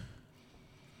 Yep.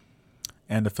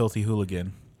 And the Filthy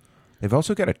Hooligan. They've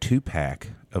also got a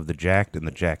 2-pack of the Jacked and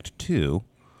the Jacked 2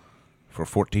 for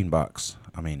 $14.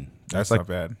 I mean, That's like, not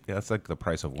bad. Yeah, that's like the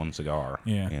price of one cigar.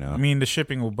 Yeah. I mean, the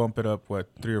shipping will bump it up, $3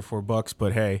 or $4,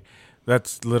 but hey,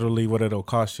 that's literally what it'll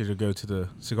cost you to go to the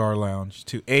cigar lounge,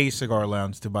 to a cigar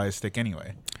lounge to buy a stick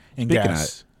anyway. And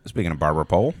gas. Speaking of barber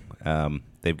pole,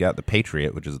 they've got the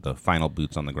Patriot, which is the final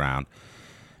boots on the ground.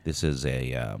 This is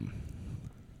a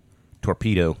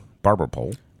torpedo barber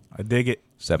pole. I dig it.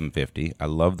 $7.50. I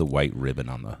love the white ribbon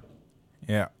on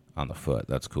the foot.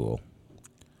 That's cool.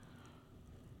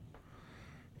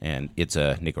 And it's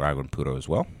a Nicaraguan puro as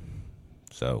well.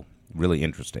 So really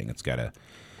interesting. It's got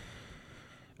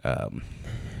a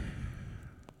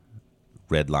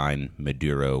red line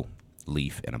Maduro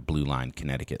leaf and a blue line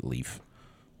Connecticut leaf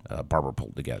barber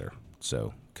pulled together.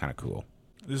 So kind of cool.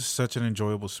 This is such an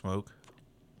enjoyable smoke.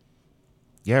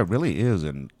 Yeah, it really is,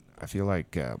 and I feel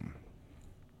like when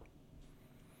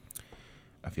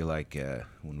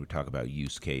we talk about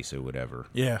use case or whatever,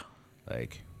 Yeah,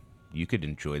 like you could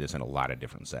enjoy this in a lot of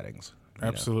different settings.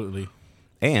 absolutely.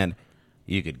 And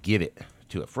you could give it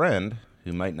to a friend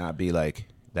who might not be like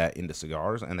that into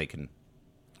cigars, and they can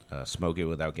smoke it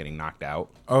without getting knocked out.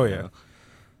 Oh, yeah.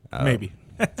 Maybe.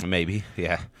 Maybe,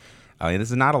 yeah. I mean,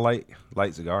 this is not a light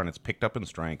cigar, and it's picked up in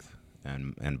strength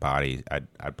and body.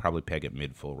 I'd probably peg it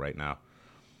mid-full right now.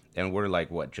 And we're like,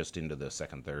 what, just into the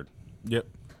second third? Yep.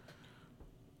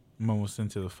 I'm almost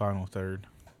into the final third.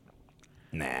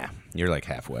 Nah, you're like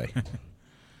halfway.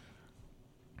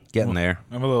 Getting there.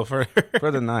 I'm a little further.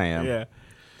 Further than I am. Yeah.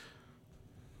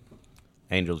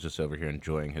 Angel's just over here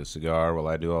enjoying his cigar while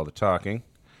I do all the talking.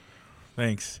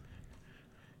 Thanks.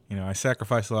 You know, I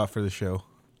sacrifice a lot for the show.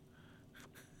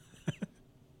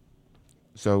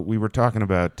 So we were talking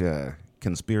about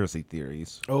conspiracy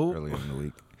theories earlier in the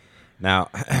week. Now,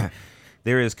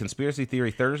 there is Conspiracy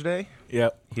Theory Thursday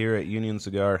Yep. here at Union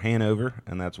Cigar Hanover,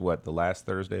 and that's what, the last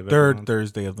Thursday of every month? Third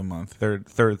Thursday of the month.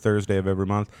 Third Thursday of every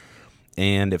month.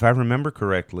 And if I remember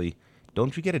correctly,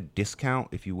 don't you get a discount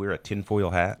if you wear a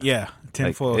tinfoil hat? Yeah,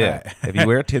 tinfoil hat. If you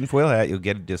wear a tinfoil hat, you'll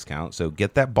get a discount. So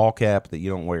get that ball cap that you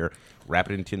don't wear, wrap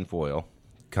it in tinfoil,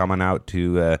 coming out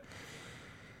to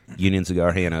Union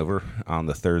Cigar Hanover on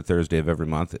the third Thursday of every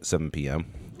month at 7 p.m.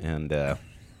 and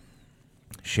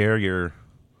share your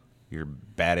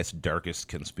baddest, darkest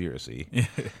conspiracy.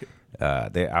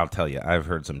 I'll tell you, I've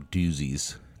heard some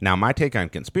doozies. Now, my take on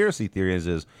conspiracy theories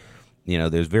is, you know,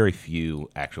 there's very few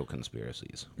actual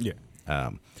conspiracies. Yeah.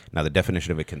 Now, the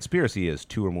definition of a conspiracy is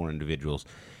two or more individuals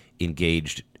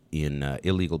engaged in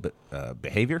illegal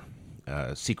behavior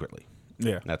secretly.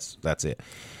 Yeah. That's it.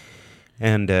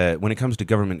 And when it comes to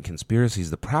government conspiracies,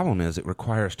 the problem is it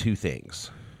requires two things.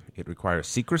 It requires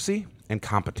secrecy and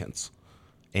competence.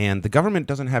 And the government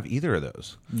doesn't have either of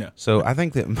those. No. So I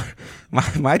think that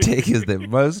my take is that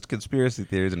most conspiracy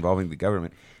theories involving the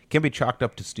government can be chalked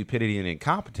up to stupidity and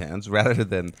incompetence rather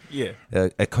than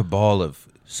a cabal of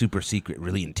super secret,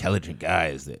 really intelligent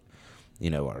guys that, you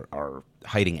know, are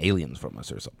hiding aliens from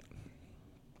us or something.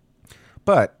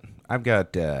 But I've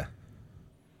got a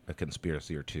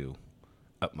conspiracy or two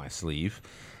up my sleeve.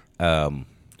 Some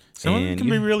of them can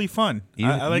be really fun.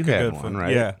 I like a good one,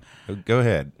 right? Yeah. Go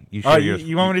ahead. You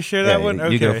want me to share that one?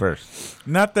 Okay. You go first.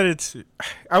 Not that it's...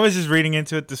 I was just reading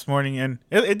into it this morning, and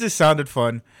it just sounded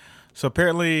fun. So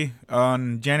apparently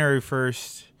on January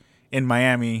 1st in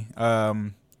Miami,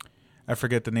 I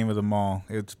forget the name of the mall.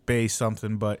 It's Bay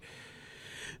something, but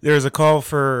there's a call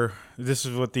for... This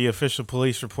is what the official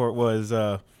police report was,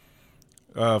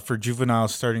 for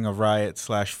juveniles starting a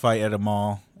riot/fight at a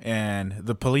mall. And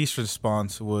the police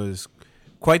response was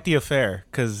quite the affair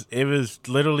because it was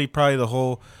literally probably the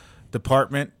whole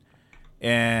department.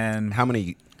 And how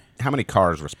many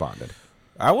cars responded?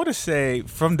 I want to say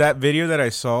from that video that I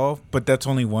saw, but that's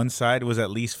only one side, it was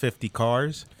at least 50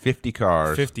 cars. 50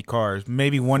 cars. 50 cars,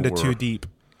 maybe one to two deep,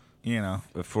 you know.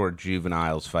 For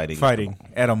juveniles fighting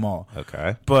at a mall.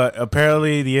 Okay. But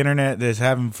apparently the internet is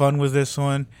having fun with this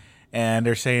one, and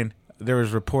they're saying there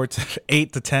was reports of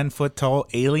 8 to 10 foot tall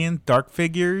alien dark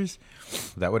figures.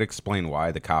 That would explain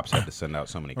why the cops had to send out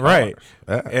so many cars. Right.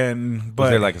 But was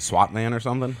there like a SWAT man or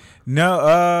something?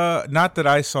 No, not that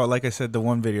I saw. Like I said, the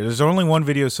one video. There's only one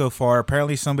video so far.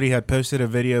 Apparently somebody had posted a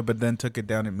video but then took it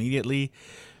down immediately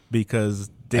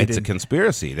because it's a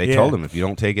conspiracy. They told him if you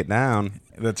don't take it down,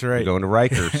 that's right, you're going to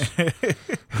Rikers.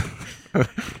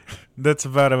 That's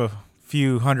about a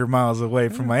few hundred miles away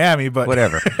from Miami, but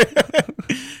whatever.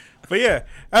 But yeah,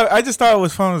 I just thought it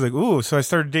was fun. I was like, ooh, so I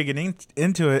started digging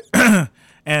into it.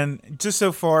 And just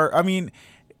so far, I mean,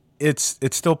 it's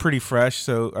still pretty fresh.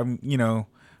 So, you know,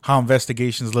 how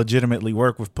investigations legitimately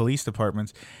work with police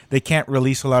departments. They can't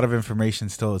release a lot of information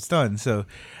till it's done. So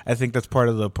I think that's part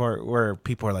of the part where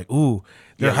people are like, ooh,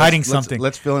 they're hiding something.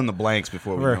 Let's fill in the blanks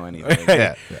before we know anything.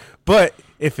 Yeah. But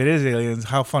if it is aliens,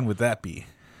 how fun would that be?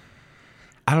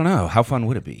 I don't know. How fun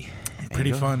would it be?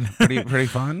 Pretty fun. Pretty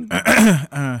fun?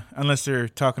 Unless they're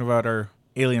talking about our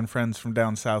alien friends from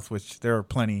down south, which there are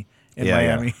plenty in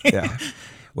Miami. Yeah.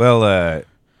 Well,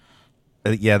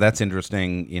 that's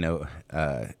interesting, you know,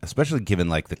 especially given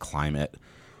like the climate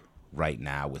right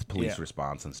now with police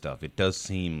response and stuff. It does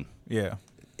seem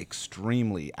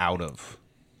extremely out of,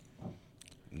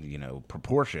 you know,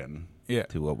 proportion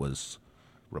to what was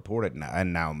reported.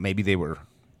 And now maybe they were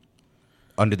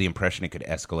under the impression it could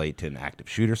escalate to an active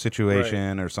shooter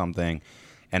situation or something.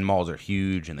 And malls are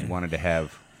huge, and they wanted to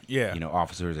have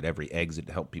officers at every exit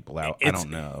to help people out. I don't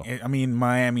know. I mean,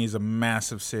 Miami is a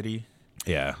massive city.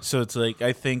 Yeah. So it's like,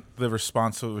 I think the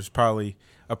response was probably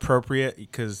appropriate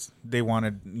because they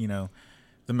wanted,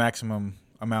 the maximum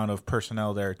amount of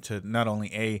personnel there to not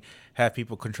only have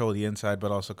people control the inside,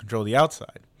 but also control the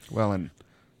outside. Well, and,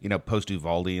 post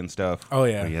Uvalde and stuff. Oh,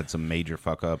 yeah. Where you had some major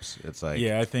fuck-ups. It's like...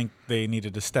 Yeah, I think they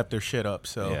needed to step their shit up.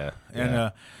 So Yeah.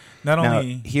 And Now,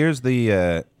 here's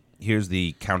the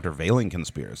countervailing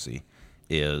conspiracy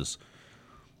is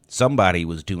somebody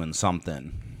was doing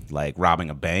something like robbing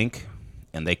a bank,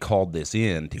 and they called this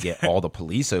in to get all the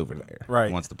police over there.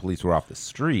 Right. Once the police were off the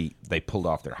street, they pulled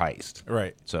off their heist.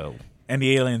 Right. So... And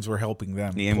the aliens were helping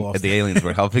them. The aliens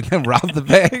were helping them rob the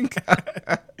bank.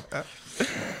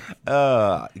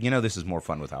 This is more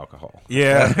fun with alcohol.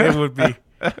 Yeah, it would be.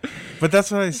 But that's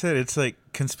what I said. It's like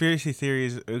conspiracy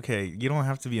theories. Okay, you don't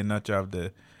have to be a nut job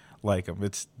to like them.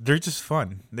 They're just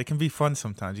fun. They can be fun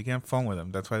sometimes. You can have fun with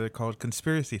them. That's why they're called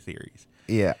conspiracy theories.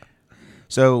 Yeah.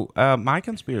 So my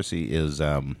conspiracy is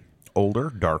older,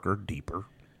 darker, deeper,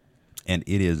 and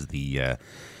it is the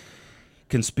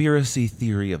conspiracy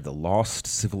theory of the lost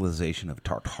civilization of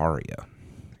Tartaria.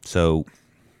 So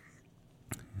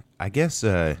I guess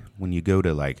when you go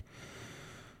to like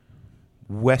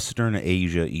Western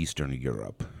Asia, Eastern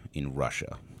Europe, in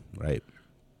Russia, right,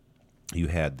 you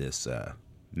had this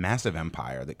massive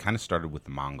empire that kind of started with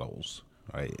the Mongols,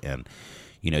 right? And,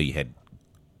 you had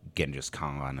Genghis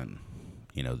Khan and,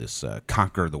 this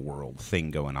conquer the world thing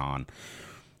going on.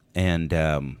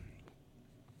 And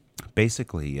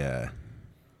basically...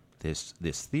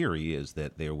 This theory is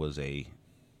that there was a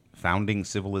founding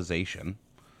civilization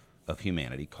of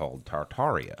humanity called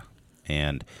Tartaria.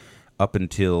 And up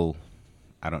until,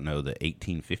 I don't know, the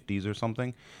 1850s or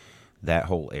something, that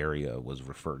whole area was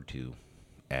referred to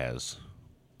as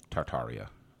Tartaria.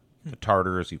 The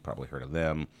Tartars, you've probably heard of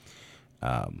them.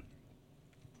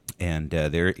 And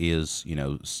there is,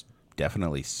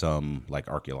 definitely some like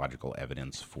archaeological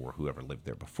evidence for whoever lived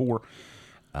there before.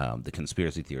 The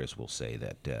conspiracy theorists will say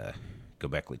that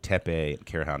Göbekli Tepe and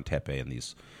Karahan Tepe and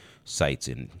these sites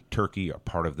in Turkey are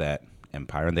part of that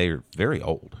empire, and they're very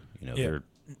old. They're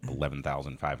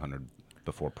 11,500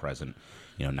 before present,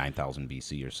 9,000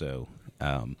 BC or so.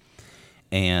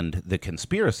 And the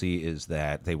conspiracy is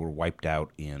that they were wiped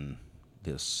out in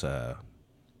this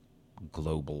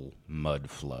global mud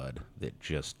flood that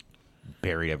just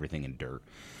buried everything in dirt,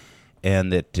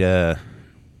 and that... the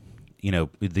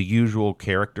usual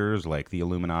characters like the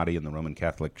Illuminati and the Roman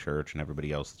Catholic Church and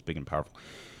everybody else that's big and powerful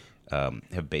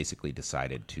have basically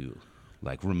decided to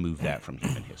like remove that from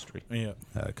human history. Yeah,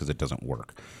 because it doesn't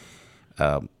work.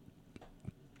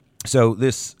 So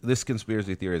this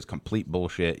conspiracy theory is complete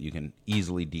bullshit. You can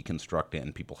easily deconstruct it,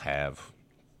 and people have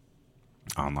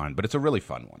online, but it's a really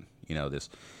fun one. This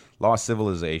lost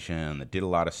civilization that did a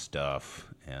lot of stuff,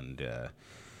 and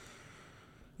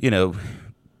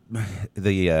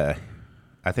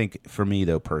I think for me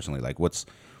though personally, like what's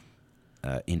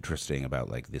interesting about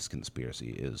like this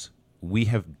conspiracy is we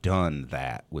have done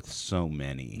that with so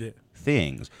many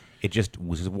things. It just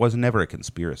was never a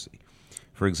conspiracy.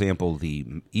 For example, the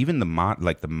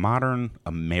modern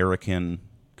American,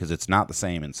 because it's not the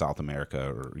same in South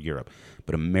America or Europe,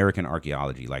 but American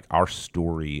archaeology, like our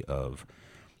story of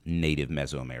native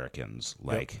Mesoamericans,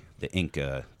 like the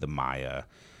Inca, the Maya,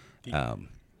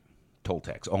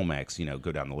 Toltecs, Olmecs,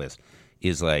 go down the list,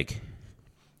 is like,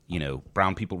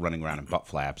 brown people running around in butt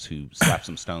flaps who slapped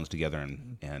some stones together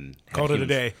and called it a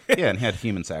day. And had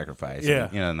human sacrifice. Yeah.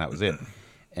 And that was it.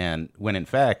 And when in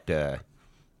fact,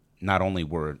 not only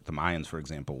were the Mayans, for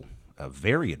example,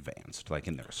 very advanced, like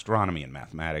in their astronomy and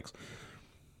mathematics,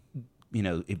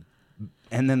 and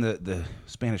then the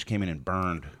Spanish came in and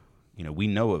burned, we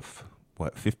know of,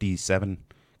 57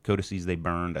 codices they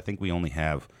burned. I think we only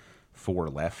have 4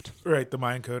 left. Right, the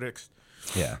Mayan Codex.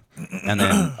 Yeah. And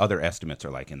then other estimates are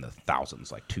like in the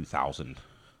thousands, like 2,000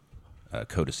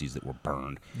 codices that were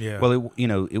burned. Yeah. Well,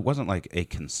 it wasn't like a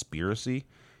conspiracy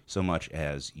so much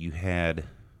as you had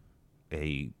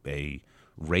a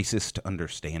racist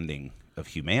understanding of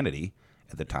humanity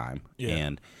at the time. Yeah.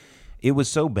 And it was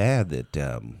so bad that,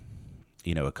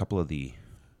 a couple of the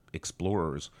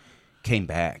explorers came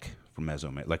back from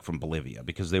Mesoamerica, like from Bolivia,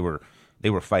 because they were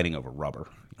fighting over rubber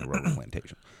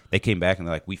plantation. They came back and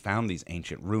they're like, we found these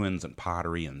ancient ruins and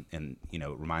pottery, and it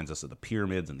reminds us of the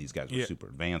pyramids, and these guys were super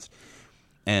advanced.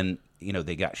 And,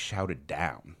 they got shouted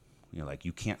down. Like,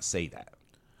 you can't say that.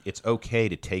 It's okay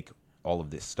to take all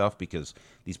of this stuff because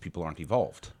these people aren't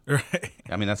evolved. Right.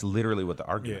 I mean, that's literally what the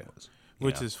argument was.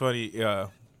 Which is funny.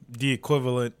 The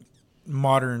equivalent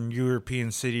modern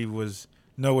European city was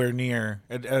nowhere near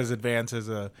as advanced as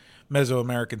a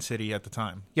Mesoamerican city at the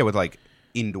time. Yeah, with like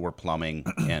indoor plumbing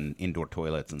and indoor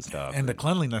toilets and stuff. And the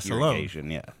cleanliness irrigation,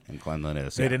 alone. Yeah, and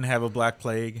cleanliness. They didn't have a black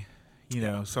plague,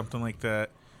 something like that.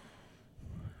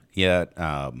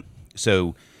 Yeah,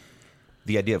 so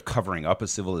the idea of covering up a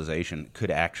civilization could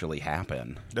actually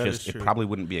happen. That is true. It probably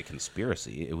wouldn't be a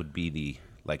conspiracy. It would be the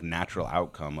natural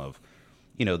outcome of,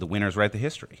 the winners write the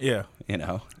history. Yeah.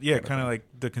 Yeah, kind of like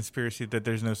the conspiracy that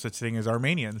there's no such thing as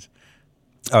Armenians.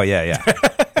 Oh, yeah.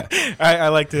 I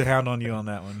like to hound on you on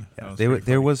that one. Yeah, That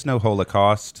there was no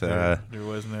Holocaust. There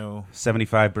was no...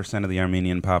 75% of the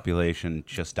Armenian population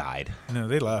just died. No,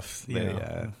 they left.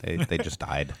 They just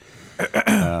died.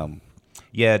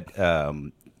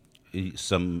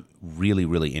 Some really,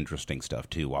 really interesting stuff,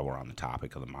 too, while we're on the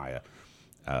topic of the Maya.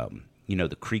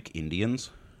 The Creek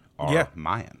Indians are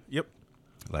Mayan. Yep.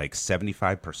 Like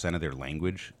 75% of their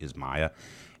language is Maya.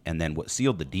 And then what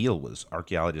sealed the deal was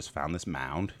archaeologists found this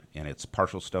mound, and it's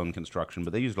partial stone construction,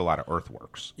 but they used a lot of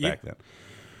earthworks back then.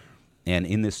 And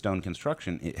in this stone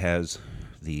construction, it has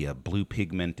the blue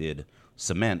pigmented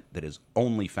cement that is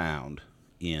only found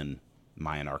in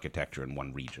Mayan architecture in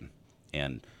one region.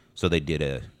 And so they did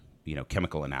a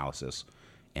chemical analysis,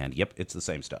 and it's the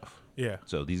same stuff. Yeah.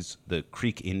 So the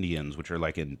Creek Indians, which are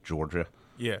like in Georgia.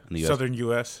 Yeah. In the US, Southern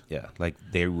U.S. Yeah. Like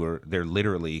they're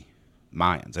literally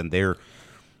Mayans, and their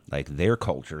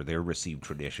culture, their received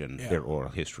tradition, their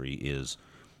oral history is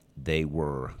they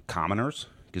were commoners,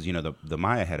 because the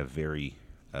Maya had a very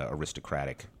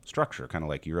aristocratic structure, kind of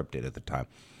like Europe did at the time.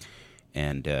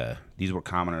 And these were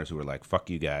commoners who were like, fuck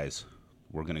you guys,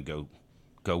 we're going to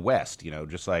go west,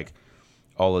 just like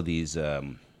all of these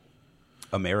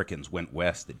Americans went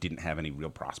west that didn't have any real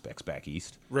prospects back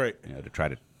east. Right.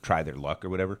 To try their luck or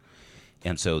whatever.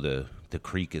 And so the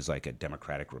Creek is like a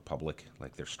democratic republic,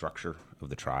 like their structure of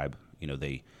the tribe.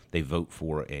 They vote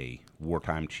for a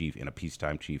wartime chief and a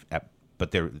peacetime chief,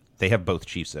 but they have both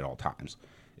chiefs at all times.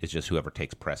 It's just whoever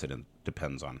takes precedent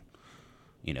depends on,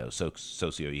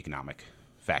 socioeconomic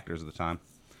factors at the time.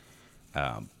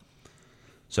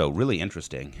 So really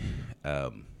interesting.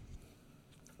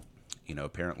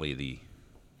 Apparently the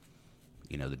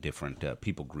different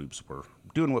people groups were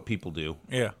doing what people do.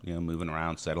 Yeah. Moving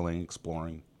around, settling,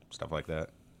 exploring, stuff like that.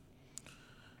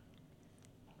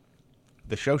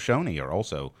 The Shoshone are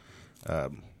also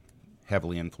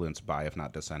heavily influenced by, if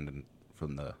not descendant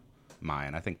from the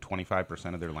Mayan. I think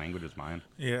 25% of their language is Mayan.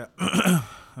 Yeah. I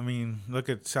mean, look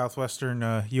at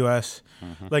southwestern U.S.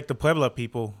 Like the Puebla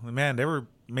people, man, they were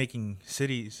making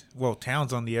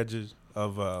towns on the edges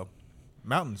of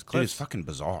mountains, cliffs. Dude, it's fucking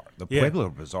bizarre. The Puebla are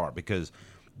bizarre because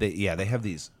they have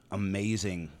these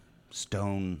amazing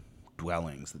stone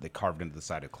dwellings that they carved into the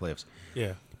side of cliffs.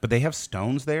 Yeah. But they have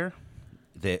stones there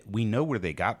that we know where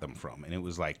they got them from, and it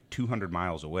was like 200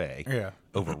 miles away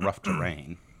over rough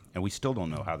terrain, and we still don't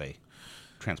know how they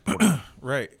transported them.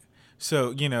 Right. So,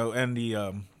 and the...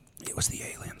 it was the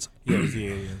aliens. Yeah, it was the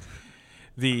aliens.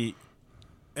 The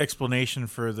explanation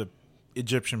for the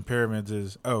Egyptian pyramids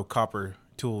is, copper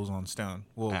tools on stone.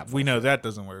 Well, we know that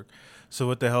doesn't work. So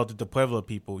what the hell did the Puebla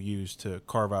people use to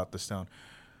carve out the stone?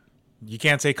 You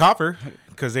can't say copper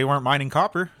because they weren't mining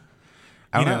copper.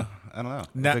 I don't know.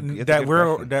 That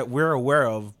we're aware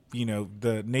of.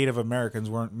 The Native Americans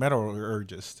weren't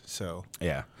metallurgists. So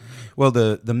yeah. Well,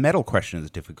 the metal question is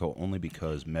difficult only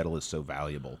because metal is so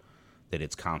valuable that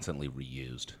it's constantly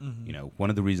reused. Mm-hmm. One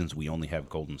of the reasons we only have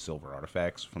gold and silver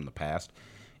artifacts from the past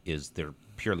is they're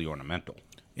purely ornamental.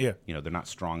 Yeah. They're not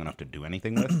strong enough to do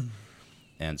anything with.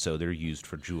 And so they're used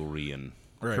for jewelry and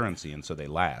currency, and so they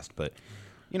last. But,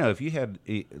 if you had,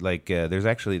 there's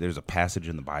a passage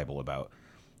in the Bible about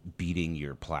beating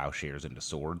your plowshares into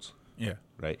swords. Yeah.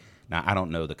 Right? Now, I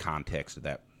don't know the context of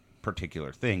that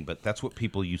particular thing, but that's what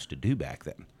people used to do back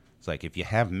then. It's like, if you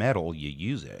have metal, you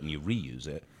use it and you reuse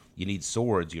it. You need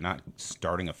swords. You're not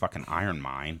starting a fucking iron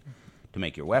mine to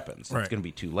make your weapons. It's going to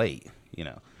be too late,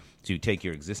 So you take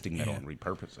your existing metal and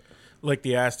repurpose it. Like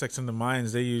the Aztecs and the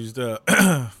Mayans, they used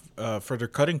for their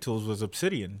cutting tools was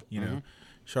obsidian.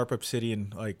 Sharp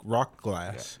obsidian, like rock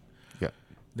glass. Yeah.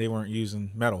 They weren't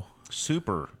using metal.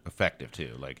 Super effective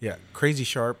too. Crazy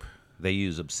sharp. They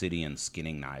use obsidian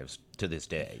skinning knives to this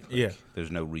day.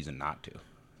 There's no reason not to.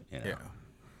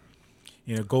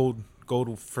 Yeah. Gold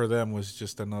for them was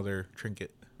just another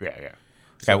trinket. Yeah.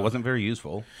 So, it wasn't very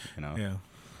useful. Yeah.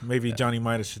 Maybe Johnny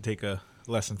Midas should take a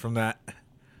lesson from that.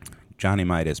 Johnny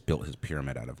Midas built his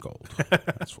pyramid out of gold.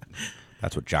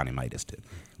 That's what Johnny Midas did,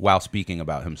 while speaking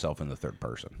about himself in the third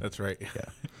person. That's right.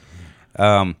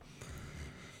 Yeah.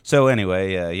 So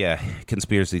anyway,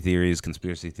 conspiracy theory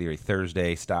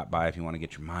Thursday. Stop by if you want to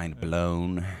get your mind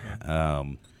blown.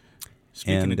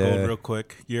 Speaking of gold, real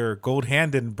quick, your gold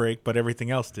hand didn't break, but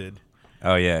everything else did.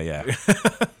 Oh yeah.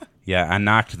 Yeah, I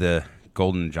knocked the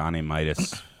golden Johnny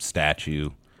Midas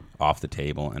statue off the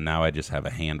table, and now I just have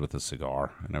a hand with a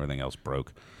cigar, and everything else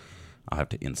broke. I'll have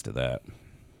to Insta that.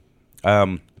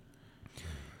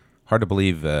 Hard to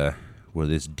believe we're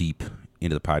this deep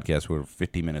into the podcast. We're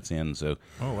 50 minutes in, so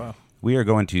oh wow, we are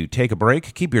going to take a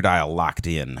break. Keep your dial locked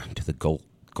in to the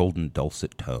golden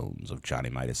dulcet tones of Johnny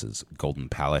Midas's golden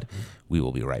palate. We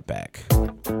will be right back.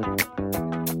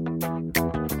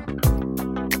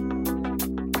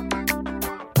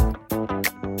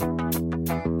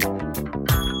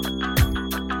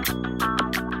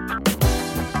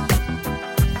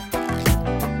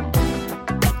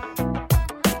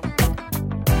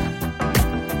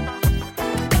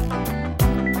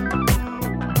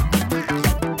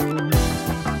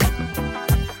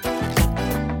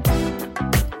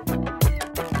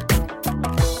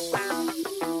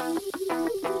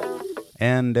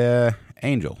 And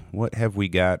Angel, what have we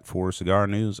got for cigar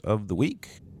news of the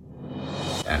week?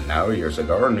 And now your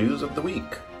cigar news of the week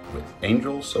with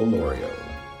Angel Solorio.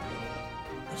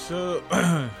 So,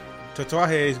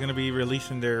 Tatuaje is going to be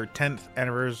releasing their 10th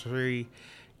anniversary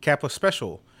Kappa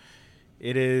special.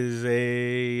 It is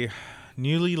a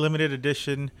newly limited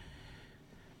edition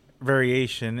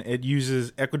variation. It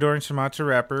uses Ecuadorian Sumatra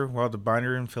wrapper, while the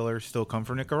binder and filler still come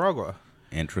from Nicaragua.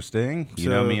 Interesting. You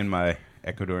know me and my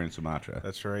Ecuadorian Sumatra.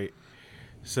 That's right.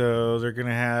 So they're going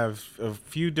to have a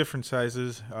few different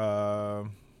sizes, 5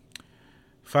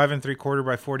 3/4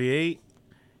 by 48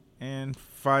 and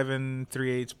 5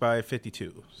 3/8 by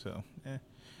 52. So,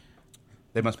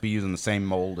 They must be using the same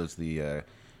mold as the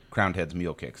Crowned Heads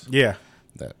Meal Kicks. Yeah.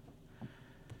 That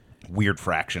weird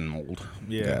fraction mold.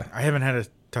 Yeah. I haven't had a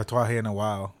Tatuaje in a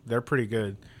while. They're pretty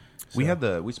good.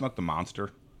 So. We smoked the Monster,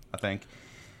 I think.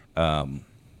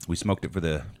 We smoked it for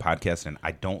the podcast, and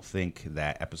I don't think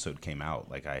that episode came out.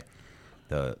 Like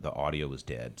the audio was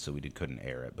dead, so we couldn't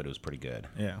air it, but it was pretty good.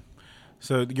 Yeah.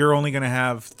 So you're only going to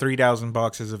have 3,000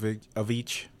 boxes of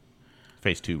each.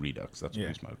 Phase 2 Redux. That's what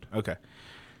we smoked. Okay.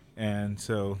 And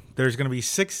so there's going to be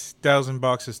 6,000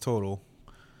 boxes total.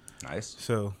 Nice.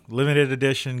 So limited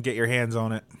edition. Get your hands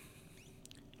on it.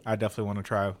 I definitely want to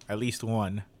try at least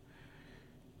one.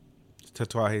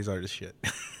 Tatuajes are the shit.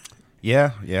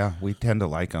 Yeah, we tend to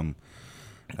like him.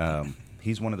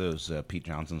 He's one of those, Pete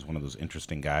Johnson's one of those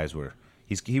interesting guys where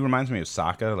he reminds me of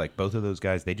Saka. Like, both of those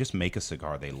guys, they just make a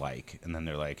cigar they like. And then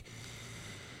they're like,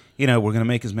 we're going to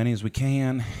make as many as we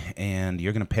can, and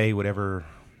you're going to pay whatever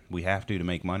we have to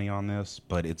make money on this,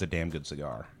 but it's a damn good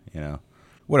cigar,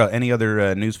 What else? Any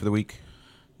other news for the week?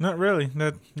 Not really.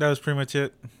 That was pretty much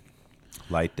it.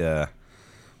 Light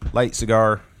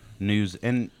cigar news,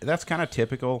 and that's kind of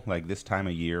typical. Like this time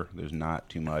of year, there's not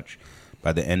too much.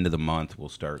 By the end of the month, we'll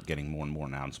start getting more and more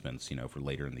announcements, for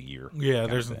later in the year. Yeah,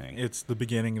 it's the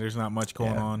beginning. There's not much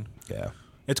going on. Yeah,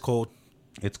 it's cold.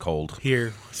 It's cold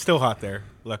here. Still hot there.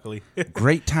 Luckily,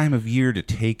 great time of year to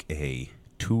take a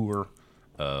tour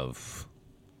of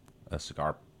a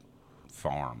cigar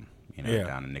farm.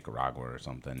 Down in Nicaragua or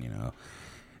something.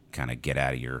 Kind of get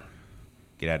out of your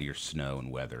snow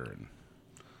and weather and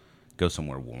go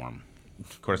somewhere warm.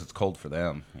 Of course, it's cold for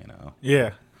them,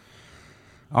 Yeah.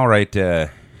 All right.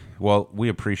 Well, we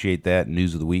appreciate that.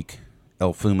 News of the week,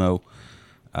 El Fumo.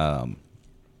 Why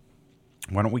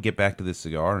don't we get back to this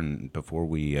cigar? And before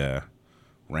we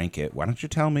rank it, why don't you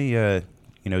tell me,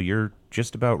 you're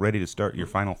just about ready to start your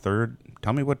final third.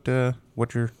 Tell me what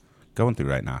you're going through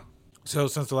right now. So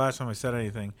since the last time I said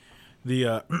anything,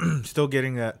 the still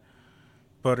getting that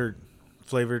buttered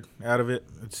flavored out of it.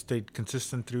 It's stayed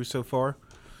consistent through so far.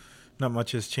 Not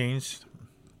much has changed.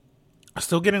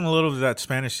 Still getting a little of that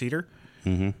Spanish cedar.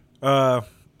 Mm-hmm.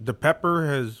 The pepper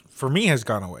has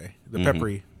gone away. The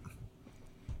peppery.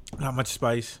 Not much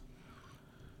spice.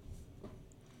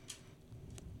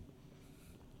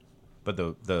 But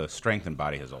the strength and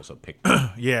body has also picked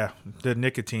up. Yeah, the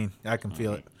nicotine. I can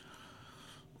feel it.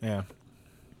 Yeah.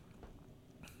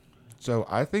 So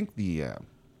I think the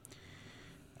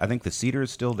cedar is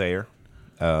still there,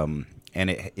 and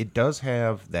it does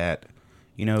have that.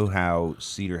 You know how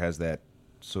cedar has that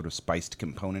sort of spiced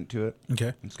component to it.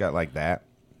 Okay. It's got like that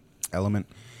element,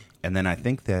 and then I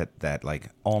think that like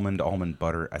almond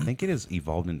butter. I think it has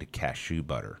evolved into cashew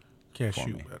butter.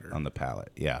 Cashew butter on the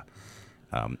palate. Yeah.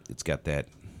 It's got that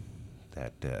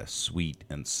sweet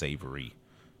and savory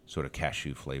sort of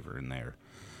cashew flavor in there.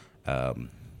 A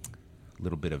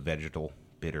little bit of vegetal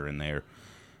bitter in there.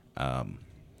 The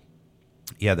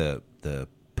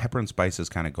pepper and spice has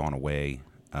kind of gone away.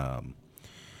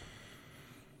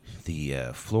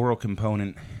 The floral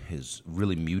component is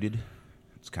really muted.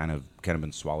 It's kind of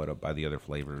been swallowed up by the other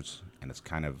flavors, and it's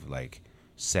kind of like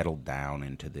settled down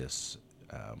into this,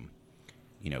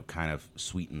 kind of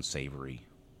sweet and savory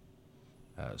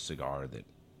cigar that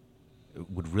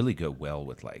would really go well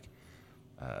with like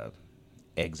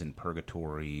eggs in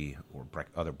purgatory or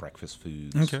other breakfast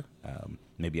foods. Okay.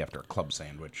 Maybe after a club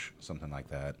sandwich, something like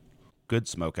that. Good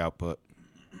smoke output.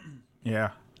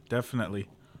 Yeah, definitely.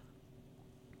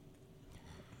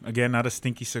 Again, not a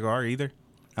stinky cigar either.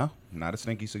 Oh, not a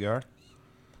stinky cigar.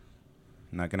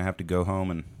 Not going to have to go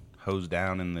home and hose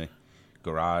down in the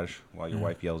garage while your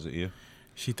wife yells at you.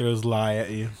 She throws lye at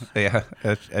you. Yeah,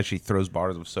 as she throws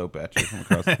bars of soap at you from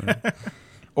across the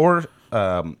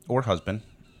room. Or husband.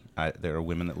 There are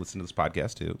women that listen to this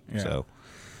podcast too, so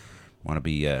want to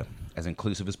be as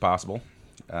inclusive as possible.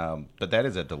 But that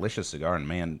is a delicious cigar, and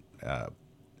man,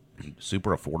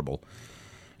 super affordable.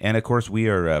 And of course, we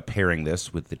are pairing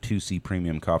this with the 2C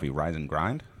Premium Coffee Rise and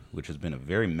Grind, which has been a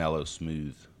very mellow,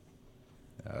 smooth,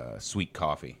 sweet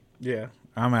coffee. Yeah,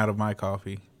 I'm out of my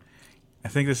coffee. I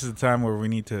think this is the time where we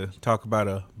need to talk about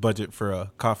a budget for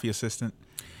a coffee assistant.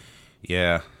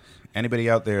 Yeah. Anybody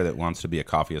out there that wants to be a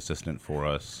coffee assistant for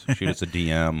us, shoot us a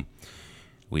DM.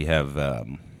 We have,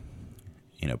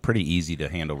 pretty easy to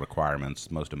handle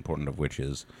requirements, most important of which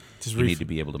is you need to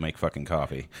be able to make fucking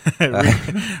coffee.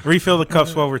 Refill the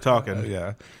cups while we're talking.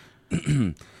 Yeah.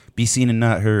 Be seen and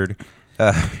not heard.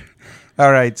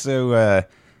 All right, so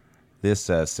this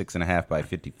 6.5 by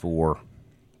 54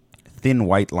 thin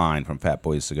white line from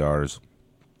Fatboys Cigars.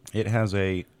 It has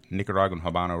a Nicaraguan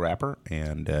Habano wrapper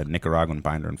and Nicaraguan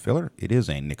binder and filler. It is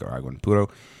a Nicaraguan puro,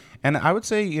 and I would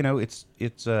say it's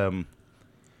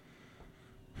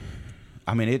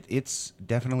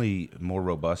definitely more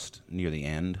robust near the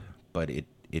end, but it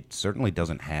certainly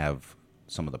doesn't have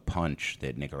some of the punch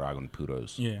that Nicaraguan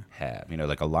puros have.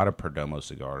 Like a lot of Perdomo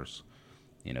cigars,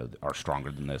 are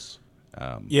stronger than this.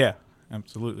 Yeah,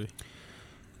 absolutely.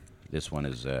 This one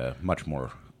is much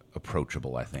more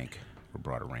approachable, I think, for a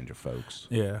broader range of folks.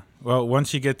 Yeah. Well,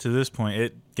 once you get to this point,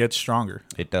 it gets stronger.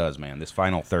 It does, man. This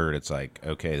final third, it's like,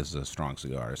 okay, this is a strong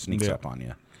cigar. It sneaks up on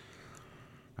you.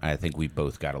 I think we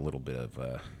both got a little bit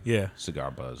of cigar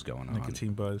buzz going on.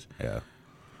 Nicotine buzz. Yeah.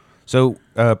 So,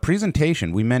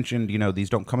 presentation, we mentioned, these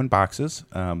don't come in boxes.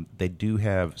 They do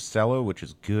have cello, which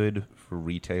is good for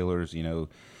retailers.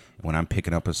 When I'm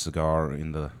picking up a cigar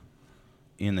in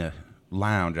the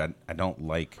lounge, I don't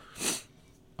like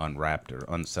unwrapped or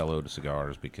uncelloed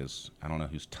cigars because I don't know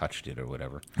who's touched it or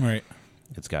whatever. Right.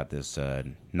 It's got this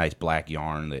nice black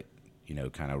yarn that,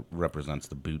 kind of represents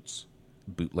the boot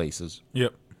laces.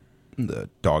 Yep. The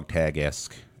dog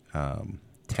tag-esque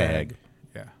tag.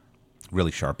 Yeah.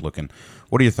 Really sharp looking.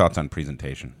 What are your thoughts on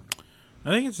presentation?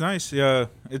 I think it's nice. Yeah,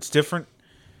 it's different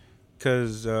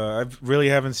because I really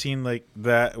haven't seen like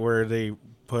that where they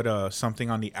put something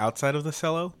on the outside of the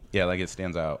cello. Yeah, like it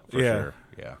stands out for sure.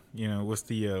 Yeah. With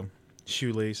the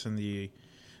shoelace and the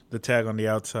tag on the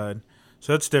outside.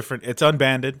 So that's different. It's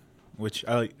unbanded, which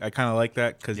I kind of like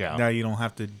that because now you don't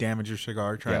have to damage your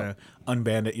cigar trying to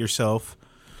unband it yourself.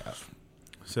 Yeah.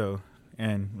 So,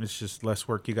 and it's just less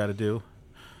work you got to do.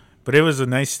 But it was a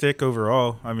nice stick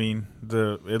overall. I mean,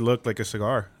 it looked like a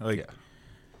cigar.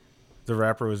 The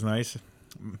wrapper was nice.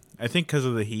 I think because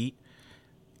of the heat,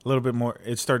 a little bit more.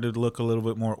 It started to look a little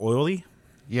bit more oily.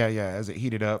 Yeah. As it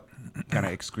heated up, kind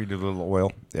of excreted a little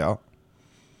oil. Yeah.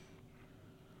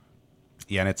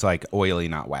 Yeah, and it's like oily,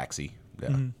 not waxy. Yeah.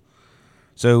 Mm-hmm.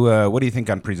 So, what do you think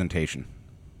on presentation?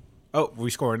 Oh, we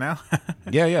score now?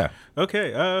 Yeah.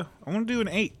 Okay, I want to do an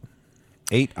 8.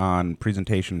 8 on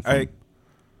presentation. I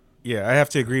have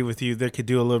to agree with you. They could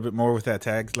do a little bit more with that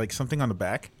tag, like something on the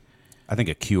back. I think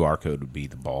a QR code would be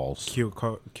the balls.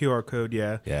 QR code,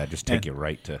 yeah. Yeah, just take you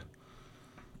right to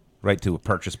a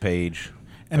purchase page.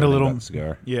 And a little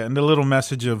cigar. Yeah, and the little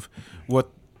message of what,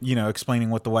 explaining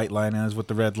what the white line is, what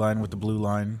the red line, what the blue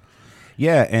line.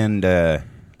 Yeah, and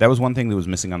that was one thing that was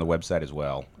missing on the website as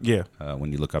well. Yeah.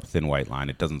 When you look up thin white line,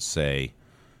 it doesn't say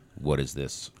what does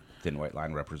this thin white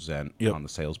line represent on the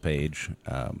sales page.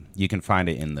 You can find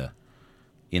it in the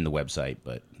website,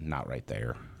 but not right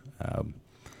there.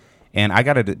 And I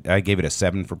gave it a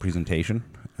 7 for presentation.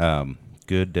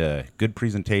 Good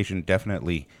presentation.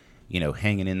 Definitely,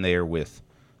 hanging in there with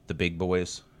the big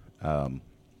boys.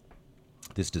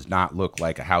 This does not look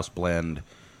like a house blend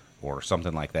or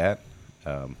something like that.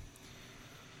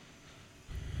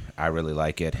 I really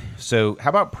like it. So, how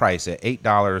about price at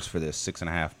 $8 for this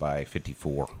 6.5 by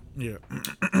 54? Yeah,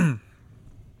 I'm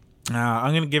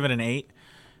gonna give it an 8.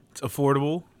 It's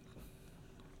affordable.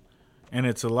 and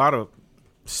it's a lot of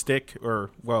stick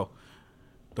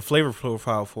the flavor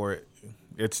profile for it.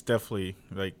 It's definitely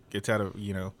like it's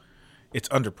it's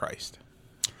underpriced.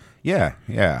 Yeah.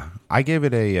 I gave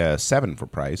it a 7 for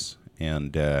price,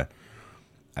 and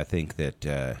I think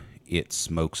that it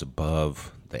smokes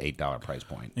above the $8 price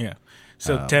point. Yeah.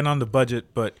 So 10 on the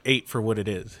budget, but 8 for what it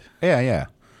is. Yeah.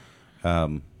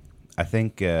 I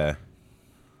think I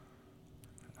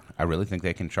really think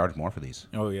they can charge more for these.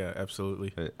 Oh yeah,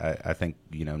 absolutely. I think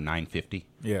 $9.50.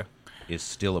 Yeah. Is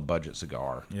still a budget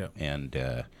cigar. Yeah. And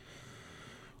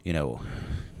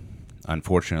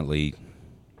unfortunately,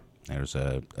 there's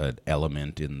an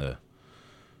element in the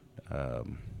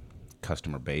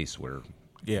customer base where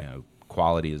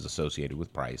quality is associated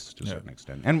with price to a certain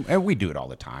extent, and we do it all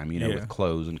the time. With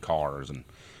clothes and cars, and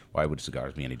why would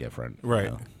cigars be any different?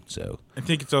 Right. So I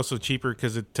think it's also cheaper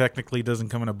because it technically doesn't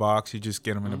come in a box. You just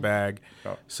get them in a bag.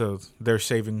 Oh. So they're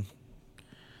saving,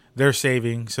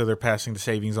 so they're passing the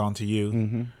savings on to you.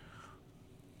 Mm-hmm.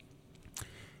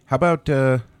 How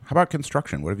about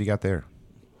construction? What have you got there?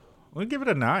 We'll give it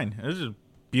a 9. This is a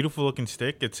beautiful looking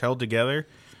stick. It's held together.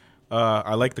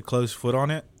 I like the closed foot on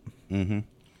it. Mm-hmm.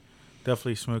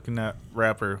 Definitely smoking that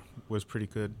wrapper was pretty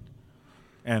good.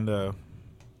 And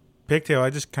pigtail, I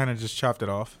just kind of chopped it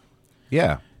off.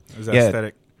 Yeah. It was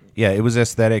aesthetic. Yeah, it was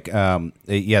aesthetic.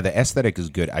 The aesthetic is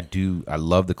good. I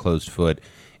love the closed foot,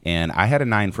 and I had a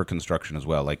 9 for construction as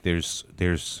well. Like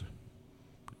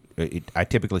I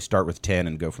typically start with 10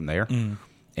 and go from there.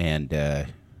 And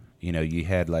you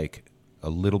had like a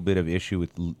little bit of issue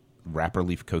with wrapper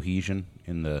leaf cohesion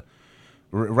in the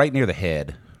right near the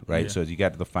head, right? Yeah. So as you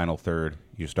got to the final third,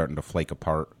 you're starting to flake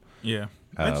apart. Yeah,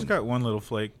 I just got one little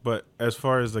flake, but as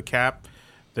far as the cap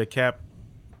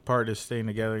part is staying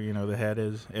together. The head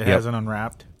is. It hasn't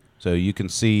unwrapped. So you can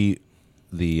see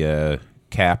the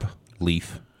cap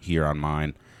leaf here on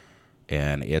mine,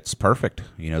 and it's perfect.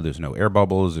 There's no air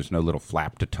bubbles. There's no little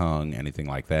flap to tongue, anything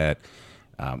like that.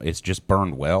 It's just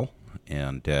burned well,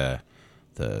 and the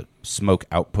smoke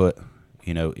output,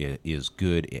 is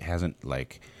good. It hasn't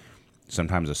like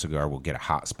sometimes a cigar will get a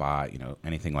hot spot,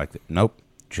 anything like that. Nope,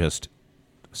 just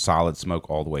solid smoke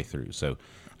all the way through. So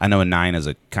I know a 9 is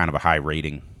a kind of a high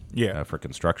rating for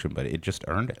construction, but it just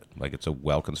earned it. Like it's a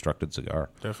well-constructed cigar.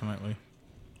 Definitely.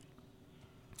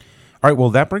 All right, well,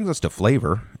 that brings us to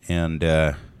flavor, and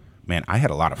man, I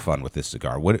had a lot of fun with this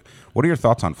cigar. What are your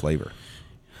thoughts on flavor?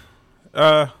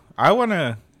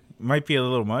 Might be a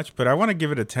little much, but I want to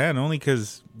give it a 10 only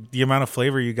because the amount of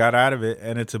flavor you got out of it,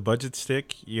 and it's a budget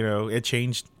stick. It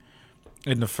changed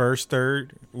in the first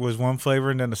third was one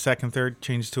flavor, and then the second third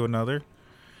changed to another,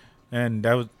 and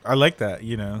I like that.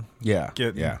 Yeah.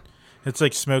 It's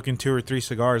like smoking 2 or 3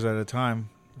 cigars at a time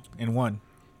in one.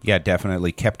 Yeah,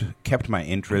 definitely kept my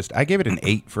interest. I gave it an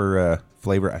 8 for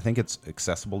flavor. I think it's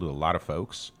accessible to a lot of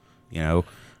folks.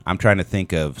 I'm trying to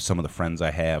think of some of the friends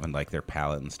I have and like their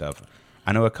palate and stuff.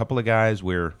 I know a couple of guys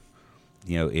where,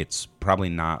 it's probably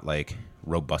not like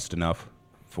robust enough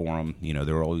for them.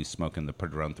 They're always smoking the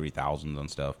Padron 3000s and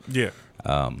stuff. Yeah.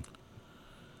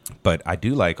 But I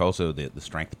do like also the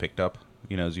strength picked up,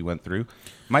 as you went through.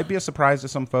 Might be a surprise to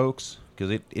some folks because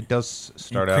it does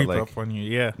start out like up on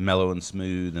you, mellow and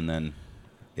smooth, and then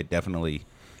it definitely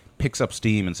picks up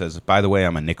steam and says, by the way,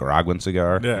 I'm a Nicaraguan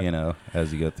cigar,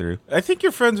 as you go through. I think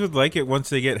your friends would like it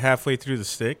once they get halfway through the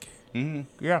stick.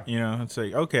 Mm-hmm. Yeah. It's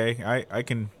like, okay, I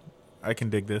can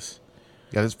dig this.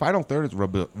 Yeah, this final third is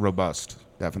robust,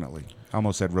 definitely. I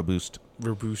almost said robust.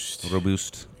 Robust.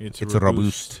 It's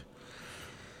robust.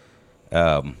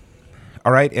 All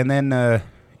right, and then,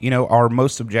 our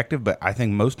most subjective, but I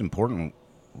think most important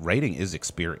rating is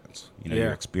experience.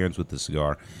 Your experience with the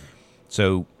cigar.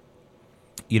 So,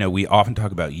 we often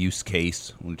talk about use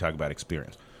case when we talk about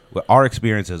experience. Well, our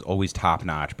experience is always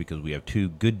top-notch because we have 2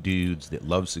 good dudes that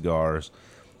love cigars,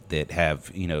 that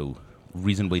have,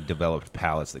 reasonably developed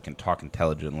palates that can talk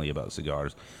intelligently about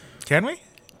cigars. Can we?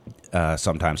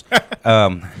 Sometimes.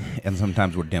 And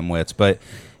sometimes we're dimwits. But,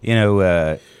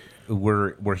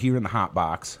 we're here in the hot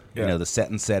box. Yeah. The set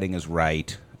and setting is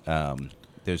right.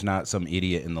 There's not some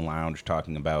idiot in the lounge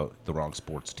talking about the wrong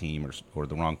sports team or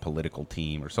the wrong political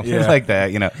team or something like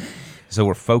that, So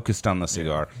we're focused on the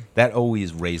cigar. Yeah. That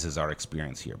always raises our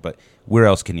experience here. But where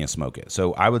else can you smoke it?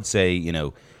 So I would say,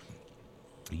 you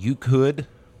could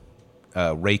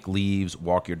rake leaves,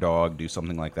 walk your dog, do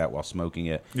something like that while smoking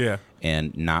it. Yeah.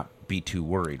 And not be too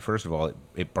worried. First of all,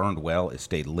 it burned well. It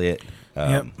stayed lit.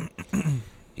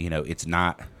 It's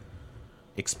not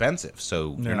expensive,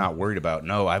 so you're not worried about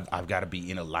I've got to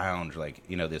be in a lounge like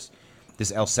this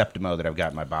El Septimo that I've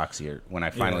got in my box here. When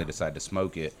I finally decide to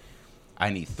smoke it, I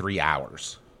need 3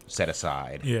 hours. set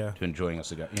aside to enjoying a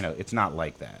cigar. You know, it's not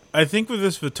like that. I think with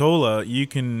this Vitola, you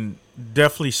can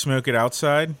definitely smoke it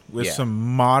outside with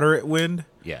some moderate wind.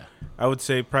 Yeah. I would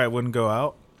say probably wouldn't go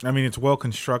out. I mean, it's well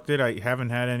constructed. I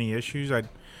haven't had any issues.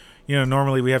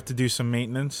 Normally we have to do some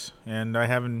maintenance, and I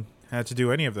haven't had to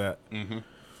do any of that. Mm-hmm.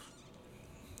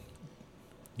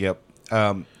 Yep.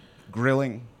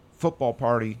 Grilling, football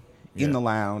party, in the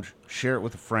lounge, share it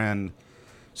with a friend.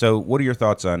 So what are your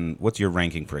thoughts on, what's your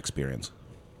ranking for experience?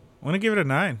 I'm going to give it a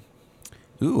 9.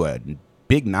 Ooh, a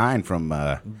big 9 from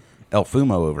El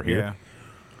Fumo over here.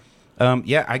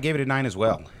 Yeah. I gave it a 9 as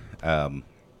well.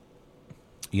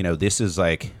 This is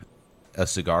like a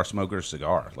cigar smoker's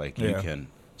cigar. Like, you can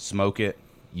smoke it.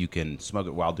 You can smoke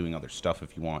it while doing other stuff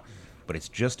if you want. But it's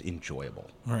just enjoyable.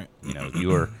 Right.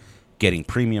 You're getting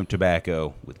premium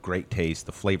tobacco with great taste.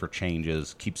 The flavor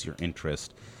changes, keeps your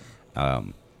interest.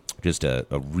 Just a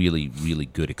really, really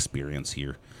good experience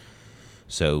here.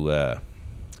 So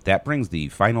that brings the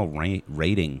final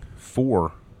rating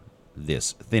for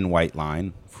this thin white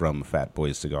line from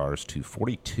Fatboys Cigars to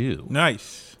 42.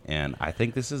 Nice. And I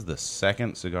think this is the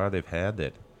second cigar they've had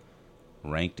that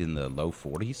ranked in the low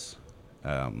 40s.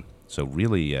 So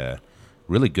really,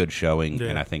 really good showing,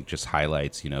 and I think just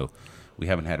highlights, we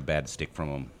haven't had a bad stick from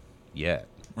them yet,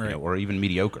 right. Or even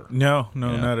mediocre. No,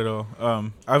 not at all.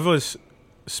 I was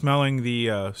smelling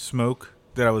the smoke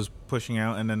that I was pushing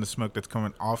out, and then the smoke that's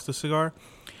coming off the cigar.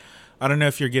 I don't know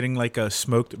if you're getting like a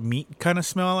smoked meat kind of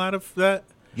smell out of that.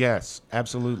 Yes,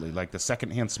 absolutely. Like the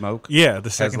secondhand smoke. Yeah, the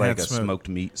secondhand has like smoke. A smoked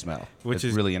meat smell, which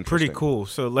is really interesting. Pretty cool.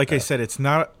 So, like I said, it's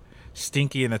not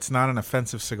stinky and it's not an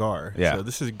offensive cigar. Yeah. So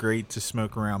this is great to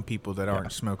smoke around people that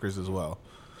aren't smokers as well.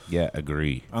 Yeah,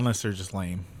 agree. Unless they're just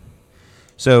lame.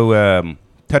 So,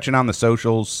 touching on the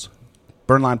socials,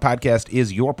 Burnline Podcast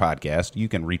is your podcast. You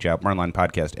can reach out,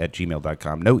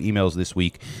 burnlinepodcast@gmail.com. No emails this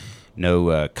week.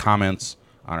 No comments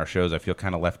on our shows. I feel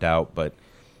kind of left out, but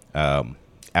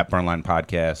at Burnline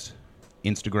Podcast,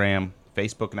 Instagram,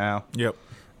 Facebook now. Yep.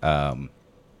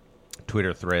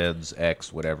 Twitter, Threads,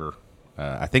 X, whatever.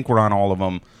 I think we're on all of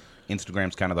them.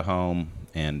 Instagram's kind of the home,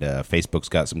 and Facebook's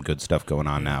got some good stuff going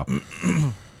on now.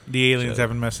 The aliens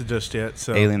haven't messaged us yet,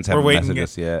 so aliens haven't messaged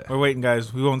us yet. We're waiting,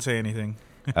 guys. We won't say anything.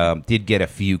 Did get a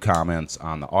few comments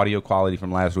on the audio quality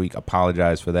from last week.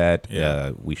 Apologize for that.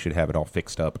 Yeah. We should have it all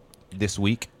fixed up this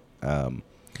week.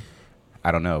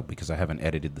 I don't know, because I haven't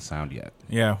edited the sound yet.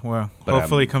 Yeah, well, but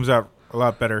hopefully it comes out a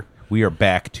lot better. We are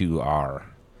back to our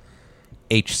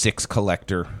H6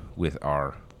 collector with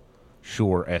our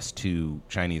Shure S2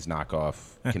 Chinese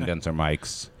knockoff condenser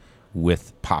mics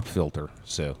with pop filter.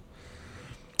 So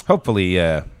hopefully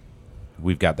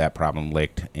we've got that problem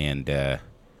licked and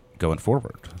going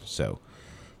forward. So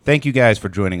thank you guys for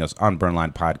joining us on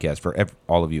Burnline Podcast. For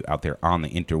all of you out there on the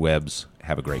interwebs,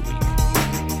 have a great week.